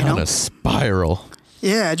 That sent us down a spiral.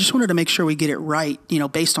 Yeah, I just wanted to make sure we get it right.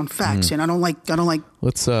 Based on facts. And I don't like.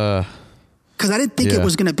 Let's because I didn't think it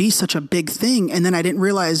was going to be such a big thing, and then I didn't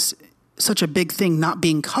realize such a big thing not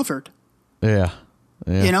being covered. Yeah.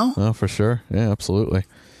 Oh, for sure. Yeah, absolutely.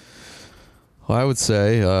 Well, I would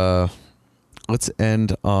say let's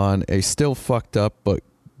end on a still fucked up but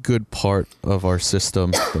good part of our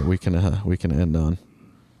system that we can end on.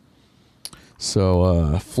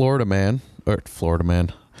 So Florida man.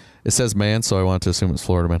 It says man, so I want to assume it's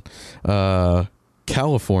Florida man.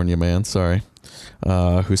 California man, sorry.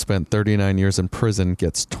 Who spent 39 years in prison,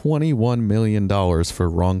 gets $21 million for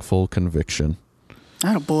wrongful conviction.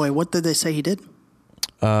 Oh boy, what did they say he did?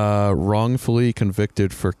 Wrongfully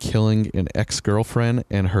convicted for killing an ex-girlfriend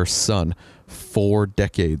and her son 4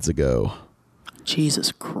 decades ago.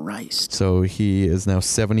 Jesus Christ. So he is now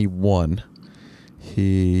 71.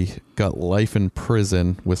 He got life in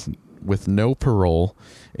prison with no parole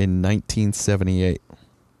in 1978.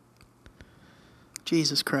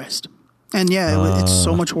 Jesus Christ. And it's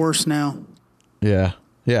so much worse now. Yeah.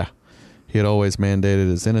 He had always mandated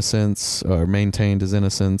his innocence or maintained his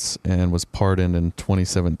innocence and was pardoned in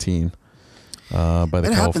 2017 by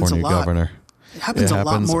the California governor. It happens a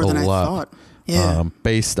lot more than I thought. Yeah.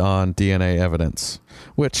 Based on DNA evidence,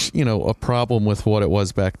 which, a problem with what it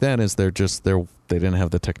was back then is they didn't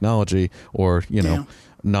have the technology or,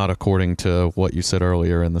 not according to what you said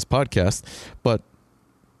earlier in this podcast, but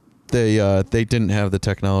they didn't have the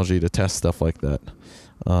technology to test stuff like that.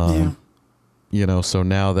 So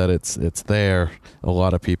now that it's there, a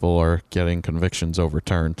lot of people are getting convictions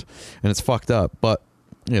overturned, and it's fucked up. But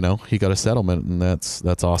he got a settlement, and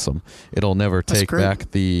that's awesome. It'll never take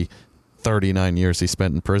back the 39 years he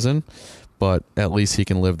spent in prison, but at least he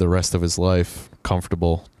can live the rest of his life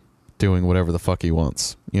comfortable, doing whatever the fuck he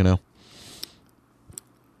wants. You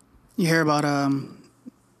hear about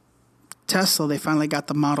Tesla? They finally got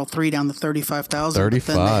the Model 3 down to 35,000.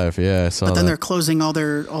 35, I saw that. But then they're closing all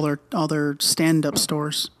their stand-up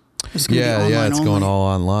stores. It's going all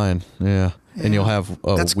online. Yeah. And you'll have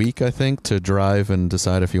a week, I think, to drive and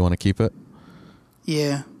decide if you want to keep it.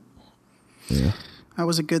 Yeah. That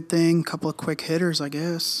was a good thing. A couple of quick hitters, I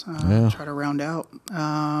guess. Try to round out.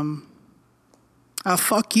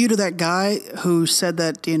 Fuck you to that guy who said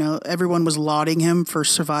that everyone was lauding him for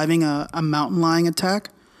surviving a mountain lion attack.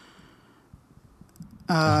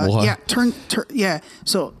 What?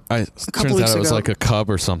 So a couple weeks ago, it was like a cub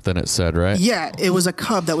or something. It said, right? Yeah, it was a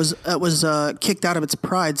cub that was kicked out of its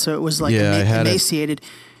pride. So it was like emaciated.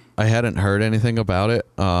 I hadn't heard anything about it,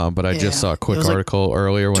 but I just saw a quick article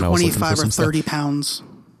earlier when I was looking for some 25 or 30 pounds.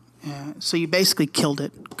 Yeah, so you basically killed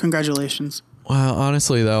it. Congratulations. Well,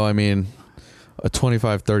 honestly, though, I mean, a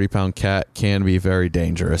 25, 30-pound cat can be very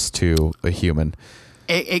dangerous to a human.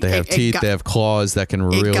 They have teeth, they have claws that can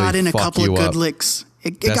really fuck you up. It got in a couple of good licks.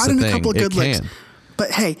 It got in a couple of good licks.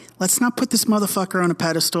 But hey, let's not put this motherfucker on a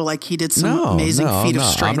pedestal like he did some amazing feat of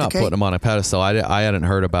strength. I'm not putting him on a pedestal. I hadn't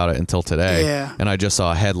heard about it until today. Yeah. And I just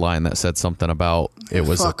saw a headline that said something about it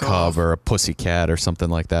was a cub or a pussy cat or something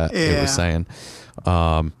like that. Yeah. It was saying,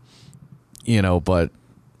 but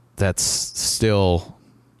that's still,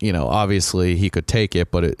 obviously he could take it,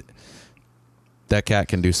 but that cat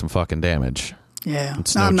can do some fucking damage. Yeah.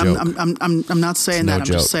 It's no joke. I'm not saying that. I'm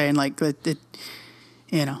just saying like it.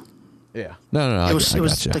 Yeah. No. It was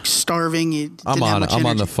like starving. I'm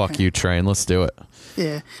on the fuck you train. Let's do it.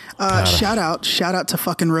 Yeah. Shout out to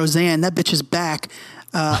fucking Roseanne. That bitch is back.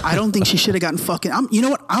 I don't think she should have gotten fucking. You know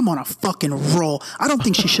what? I'm on a fucking roll. I don't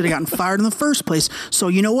think she should have gotten fired in the first place. So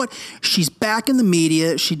you know what? She's back in the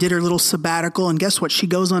media. She did her little sabbatical, and guess what? She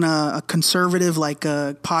goes on a conservative like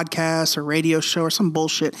a podcast or radio show or some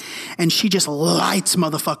bullshit, and she just lights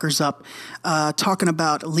motherfuckers up, talking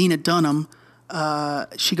about Lena Dunham.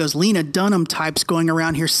 She goes, Lena Dunham types going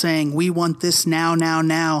around here saying, we want this now.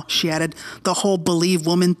 She added the whole believe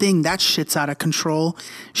woman thing. That shit's out of control.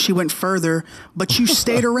 She went further, but you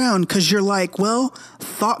stayed around because you're like, well,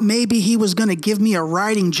 thought maybe he was going to give me a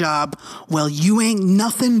writing job. Well, you ain't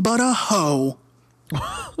nothing but a hoe.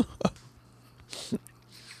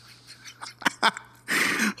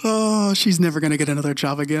 Oh, she's never going to get another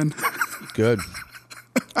job again. Good.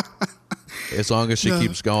 As long as she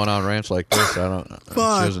keeps going on rants like this, she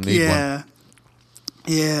doesn't need one.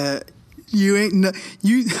 Yeah. You ain't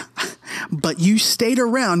you. but you stayed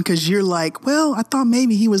around because you're like, well, I thought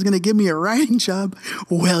maybe he was going to give me a writing job.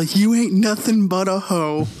 Well, you ain't nothing but a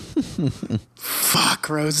hoe. Fuck,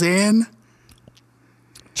 Roseanne.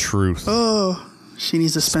 Truth. Oh, she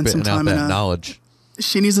needs to spend Spitting some time out in that a knowledge.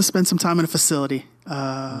 She needs to spend some time in a facility.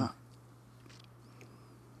 Why?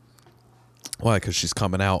 Because she's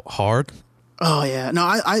coming out hard. Oh yeah, no,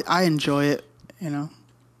 I enjoy it. You know,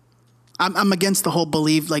 I'm against the whole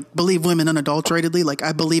believe women unadulteratedly. Like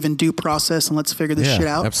I believe in due process and let's figure this shit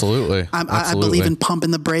out. Absolutely. I believe in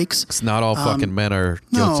pumping the brakes. It's not all fucking men are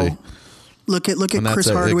guilty. No, look at And that's Chris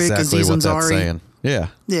Hardwick, exactly Aziz what that's Ansari. saying. Yeah.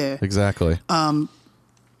 Yeah. Exactly.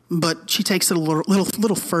 But she takes it a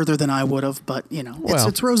little further than I would have. But you know, Well,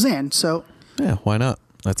 it's Roseanne, so yeah, why not?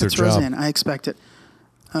 That's her it's job. Roseanne. I expect it.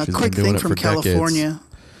 She's Quick been doing thing it from for decades. California.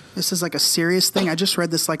 This is like a serious thing. I just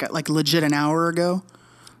read this like legit an hour ago.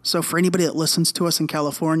 So for anybody that listens to us in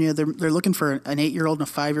California, they're looking for an 8-year-old and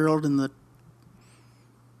a 5-year-old in the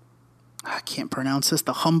I can't pronounce this,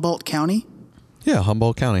 the Humboldt County. Yeah,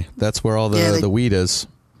 Humboldt County. That's where all the weed is.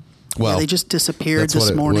 Well, yeah, they just disappeared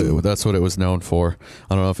this morning. That's what it was known for.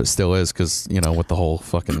 I don't know if it still is because, you know, with the whole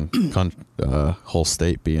fucking whole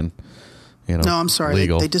state being, you know, no, I'm sorry.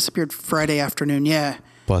 legal. They disappeared Friday afternoon. Yeah.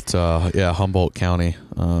 But, yeah, Humboldt County,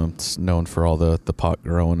 it's known for all the pot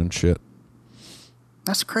growing and shit.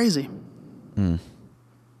 That's crazy. Mm.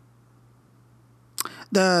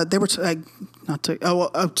 They were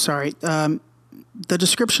sorry. The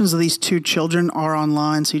descriptions of these two children are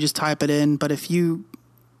online, so you just type it in. But if you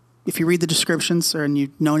read the descriptions and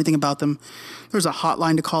you know anything about them, there's a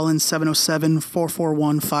hotline to call in,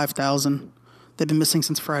 707-441-5000. They've been missing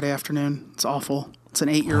since Friday afternoon. It's awful. It's an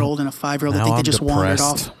 8-year-old and a 5-year-old. I think they just wandered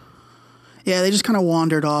off. Yeah, they just kind of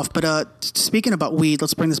wandered off. But speaking about weed,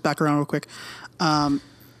 let's bring this back around real quick.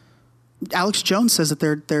 Alex Jones says that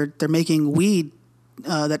they're making weed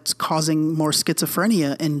that's causing more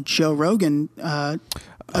schizophrenia, and Joe Rogan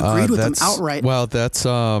agreed with them outright. Well, that's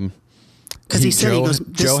because he said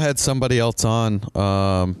Joe had somebody else on.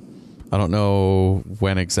 I don't know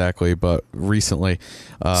when exactly, but recently.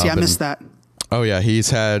 I missed that. Oh yeah, he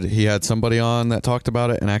had somebody on that talked about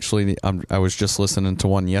it, and actually, I was just listening to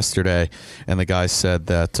one yesterday, and the guy said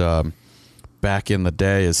that back in the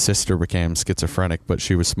day, his sister became schizophrenic, but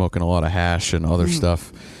she was smoking a lot of hash and other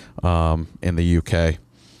stuff in the UK. I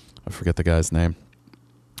forget the guy's name.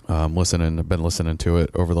 I've been listening to it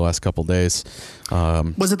over the last couple days.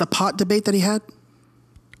 Was it the pot debate that he had?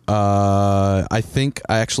 I think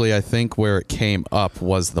where it came up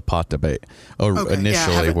was the pot debate.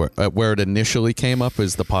 Initially, where it initially came up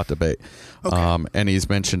is the pot debate. Okay. And he's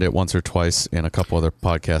mentioned it once or twice in a couple other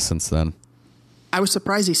podcasts since then. I was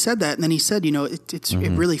surprised he said that, and then he said, you know,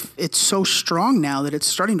 it's so strong now that it's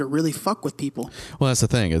starting to really fuck with people. Well, that's the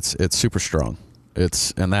thing. It's super strong.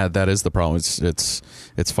 That is the problem. It's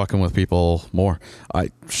fucking with people more. I'll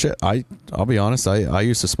be honest. I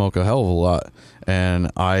used to smoke a hell of a lot,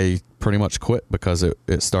 and I pretty much quit because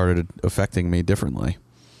it started affecting me differently.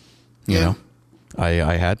 You know,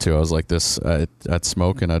 I had to. I was like this. I'd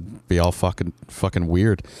smoke and I'd be all fucking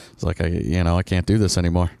weird. It's like I can't do this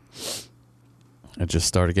anymore. It just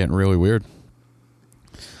started getting really weird.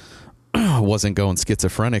 Wasn't going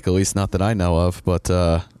schizophrenic, at least not that I know of, but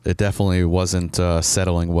it definitely wasn't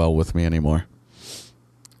settling well with me anymore.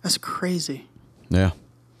 That's crazy. Yeah.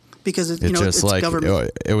 Because it's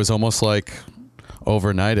government. It was almost like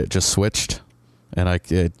overnight it just switched, and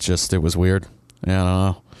it was weird. Yeah, I don't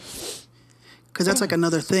know. Because that's like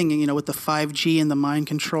another thing, you know, with the 5G and the mind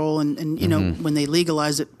control, and you know, when they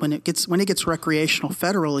legalize it, when it gets recreational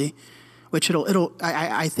federally, which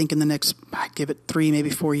I think in the next, I'd give it 3, maybe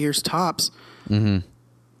 4 years tops. Mm-hmm.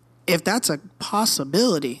 If that's a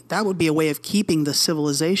possibility, that would be a way of keeping the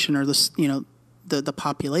civilization or the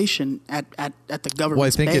population at the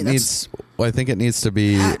government's I think it needs to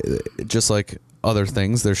be just like other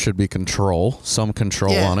things. There should be some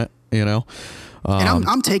control on it. You know. And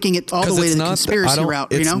I'm taking it all the way to the conspiracy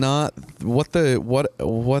route. It's not what they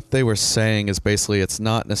were saying is basically it's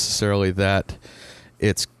not necessarily that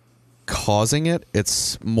it's causing it.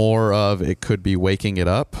 It's more of it could be waking it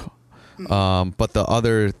up. But the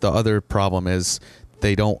other problem is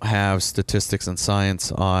they don't have statistics and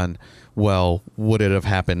science on, well, would it have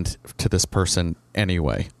happened to this person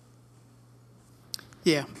anyway?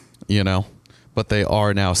 Yeah. You know? But they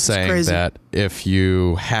are now saying that if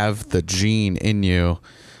you have the gene in you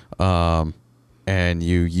and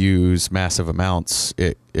you use massive amounts,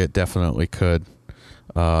 it definitely could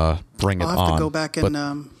bring it on. I'll have to go back and...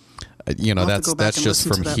 that's just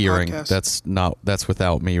from hearing. Podcast. That's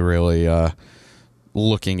without me really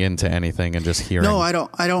looking into anything and just hearing. No, I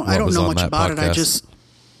don't know much about podcast. it.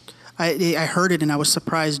 I heard it and I was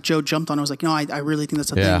surprised Joe jumped on it. I was like, no, I really think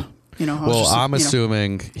that's a thing. You know, well, I'm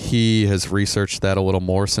assuming he has researched that a little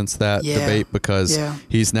more since that debate because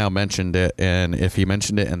he's now mentioned it. And if he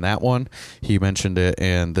mentioned it in that one, he mentioned it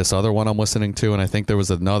in this other one I'm listening to. And I think there was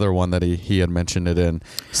another one that he had mentioned it in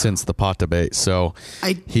since the pot debate. So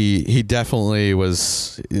he definitely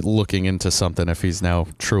was looking into something if he's now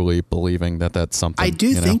truly believing that that's something. I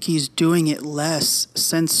do think he's doing it less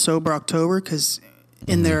since Sober October because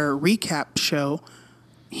in their recap show,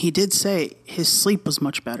 he did say his sleep was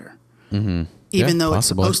much better. Even though it's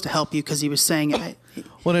supposed to help you because he was saying it.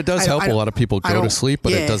 Well, it does help a lot of people go to sleep,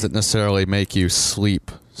 but it doesn't necessarily make you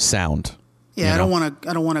sleep sound. Yeah, I don't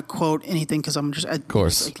want to quote anything because I'm just. Of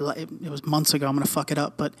course, it was months ago. I'm going to fuck it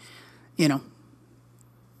up, but he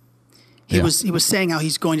was saying how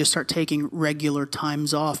he's going to start taking regular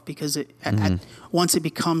times off because once it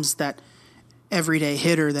becomes that everyday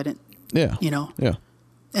hitter that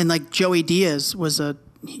and like Joey Diaz was a.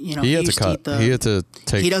 He had to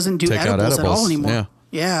take. He doesn't do edibles at all anymore.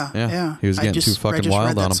 Yeah. He was getting too fucking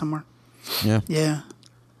wild on him. Somewhere. Yeah.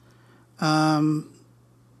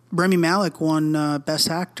 Rami Malek won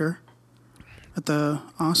Best Actor at the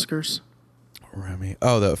Oscars. Rami.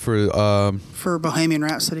 Oh, for Bohemian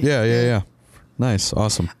Rhapsody. Yeah. Nice.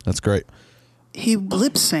 Awesome. That's great. He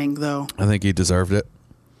lip sang though. I think he deserved it.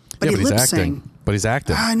 But he's acting. But he's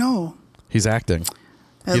acting. I know. He's acting.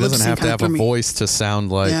 He doesn't have to have a voice to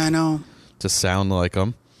sound like. Yeah, I know. To sound like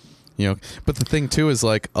him, But the thing too is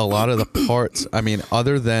like a lot of the parts. I mean,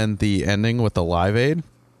 other than the ending with the Live Aid,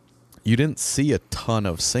 you didn't see a ton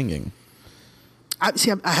of singing. I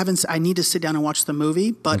haven't. I need to sit down and watch the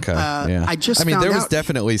movie, but I just. There was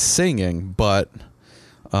definitely singing, but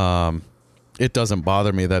it doesn't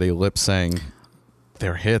bother me that he lip sang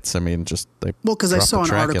their hits. I mean, just because I saw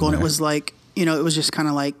an article and it was like it was just kind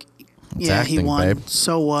of like. Acting, he won. Babe.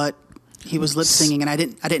 So what? He was lip singing, and I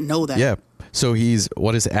didn't know that. Yeah. So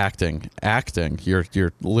what is acting? Acting.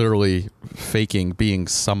 You're literally faking being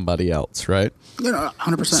somebody else, right?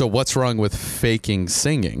 100%. So what's wrong with faking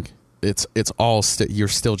singing? It's all you're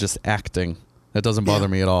still just acting. That doesn't bother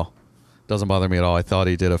me at all. Doesn't bother me at all. I thought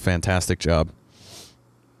he did a fantastic job.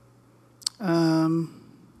 Oh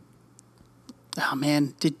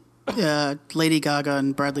man, did. Lady Gaga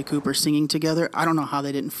and Bradley Cooper singing together. I don't know how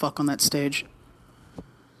they didn't fuck on that stage.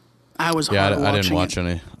 I was hard watching I didn't watch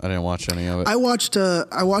any. I didn't watch any of it. I watched a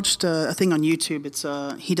thing on YouTube. It's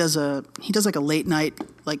he does like a late night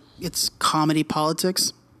it's comedy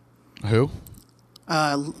politics. Who?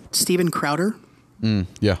 Steven Crowder.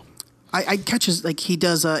 Yeah. I catch his he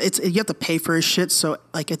does you have to pay for his shit, so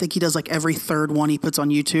I think he does every third one he puts on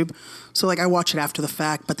YouTube. So I watch it after the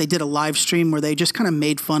fact, but they did a live stream where they just kind of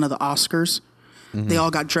made fun of the Oscars. They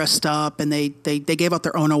all got dressed up and they gave out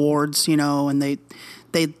their own awards, and they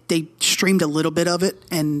streamed a little bit of it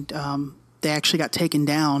and they actually got taken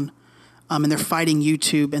down. And they're fighting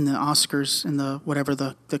YouTube and the Oscars and the whatever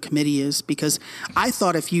the committee is, because I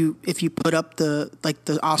thought if you put up the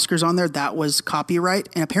Oscars on there, that was copyright,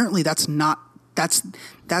 and apparently that's not.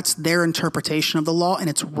 That's their interpretation of the law, and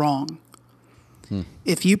it's wrong.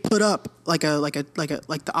 If you put up like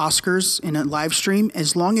the Oscars in a live stream,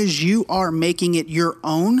 as long as you are making it your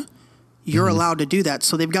own, you're allowed to do that.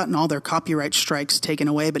 So they've gotten all their copyright strikes taken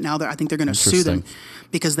away, but now I think they're going to sue them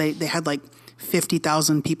because they had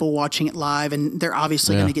 50,000 people watching it live, and they're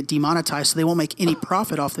obviously going to get demonetized, so they won't make any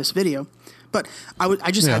profit off this video. But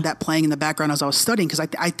I just had that playing in the background as I was studying because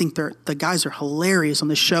I think the guys are hilarious on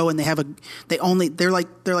the show, and they're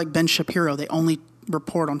like Ben Shapiro. They only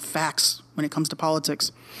report on facts when it comes to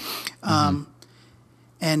politics. I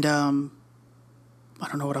don't know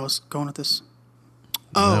what I was going with this.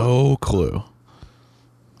 No clue.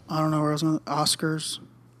 I don't know where I was going. Oscars.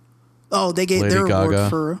 Oh, they gave Lady their Gaga. award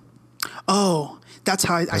for. Oh, that's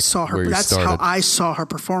how I saw her. That's how I saw her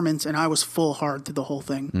performance, and I was full hard through the whole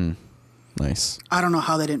thing. Nice. I don't know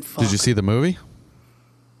how they didn't fuck. Did you see the movie?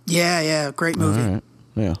 Yeah, great movie. All right.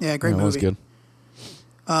 Yeah, great movie. That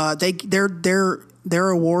was good. Their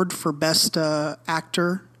award for best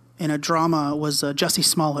actor in a drama was Jussie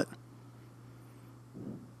Smollett.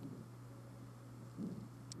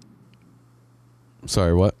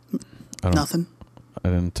 Sorry, what? Nothing. I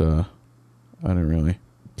didn't really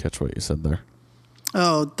catch what you said there.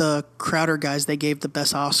 Oh, the Crowder guys, they gave the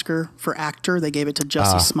best Oscar for actor. They gave it to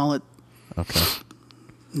Jussie Smollett. Okay.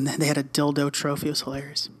 And they had a dildo trophy. It was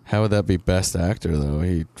hilarious. How would that be best actor, though?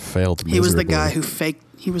 He failed miserably. He was the guy who faked.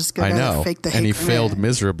 He was the guy who faked the hate. And he failed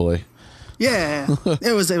miserably. Yeah.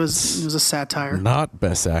 It was a satire. Not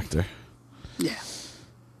best actor. Yeah.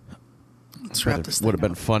 Let's wrap this thing Would have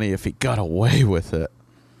been funny if he got away with it.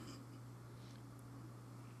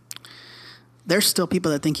 There's still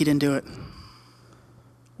people that think he didn't do it.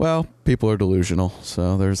 Well, people are delusional,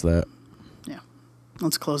 so there's that. Yeah.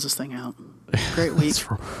 Let's close this thing out. Great week. Let's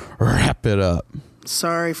wrap it up.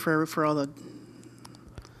 Sorry for all the.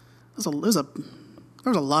 There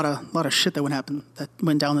was a lot of shit that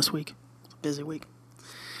went down this week. It's a busy week.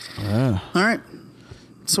 Yeah. All right.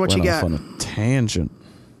 So what Went you got? off on a tangent.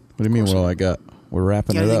 What do you mean? What do I got? We're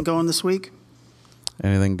wrapping You got it anything up. going this week?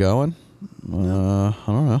 Anything going? I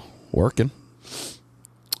don't know. Working.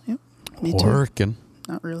 Yep. Me too. Working.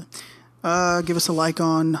 Not really. Give us a like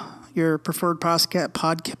on your preferred podcasting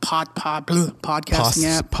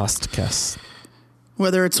app. Podcast.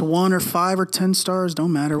 Whether it's 1 or 5 or 10 stars,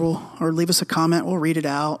 don't matter. Or leave us a comment. We'll read it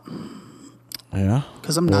out. Yeah.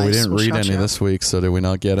 Because I'm well, nice. we didn't read any this week, so did we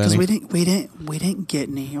not get any? Because we didn't get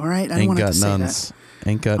any. All right. I don't Ain't want to got say nuns. that.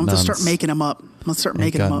 Ain't got I'm nuns. gonna start making them up.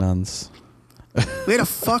 Ain't got nuns. We had a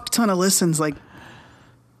fuck ton of listens.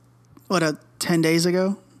 10 days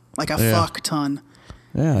ago? Like a fuck ton.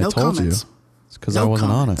 Yeah, No I told comments. you. It's because I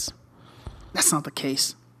wasn't on it. That's not the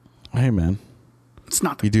case. Hey, man. It's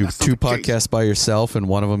not. You do that's not 2 the case. podcasts by yourself, and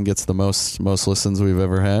one of them gets the most listens we've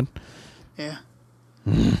ever had. Yeah.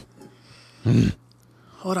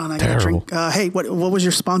 Hold on, I gotta Terrible. drink. Hey, what was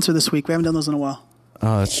your sponsor this week? We haven't done those in a while.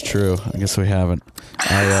 Oh, that's true. I guess we haven't.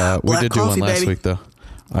 We Black did do coffee, one last baby. week, though.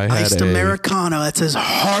 I had Iced Americano. That's as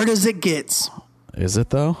hard as it gets. Is it,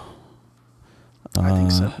 though? I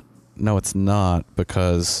think so. No, it's not,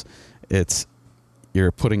 because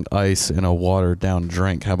you're putting ice in a watered down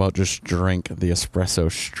drink. How about just drink the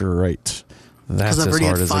espresso straight? That's Because I've as already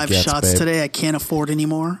hard had as 5 it gets, shots babe. today. I can't afford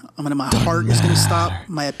anymore. My heart is going to stop.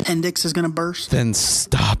 My appendix is going to burst. Then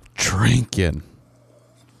stop drinking.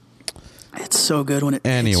 It's so good when it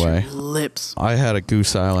Anyway. hits your lips. I had a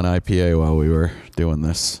Goose Island IPA while we were doing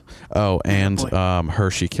this. Oh, and boy.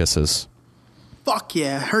 Hershey Kisses. Fuck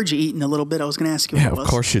yeah. I heard you eating a little bit. I was going to ask you Yeah, what it of was.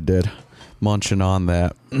 course you did. Munching on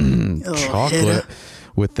that chocolate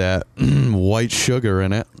with that white sugar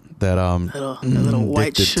in it that A little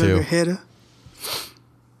white addicted sugar to. hitter.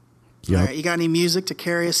 Yep. All right, you got any music to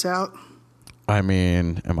carry us out? I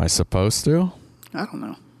mean, am I supposed to? I don't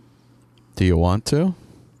know. Do you want to?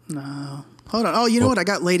 No. Hold on. Oh, you know what? I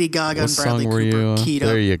got Lady Gaga What and Bradley song were Cooper you? keyed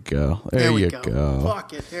There up. you go. There we you go. go.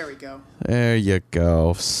 Fuck it. There we go. There you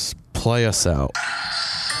go. Play us out.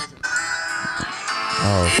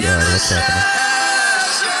 Oh, God. What's happening?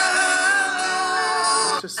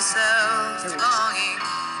 Just, Longing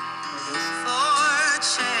for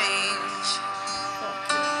change,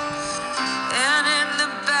 and in the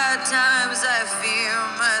bad times I fear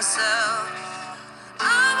myself.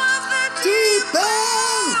 I'm of the deep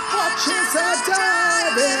end, watches are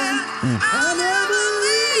diving. I never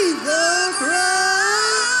leave the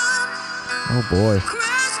ground. Oh, boy.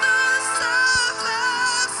 Crash the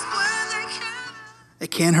surface when they can't.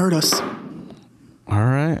 it can't hurt us. All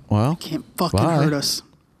right. Well, Can't fucking bye. hurt us.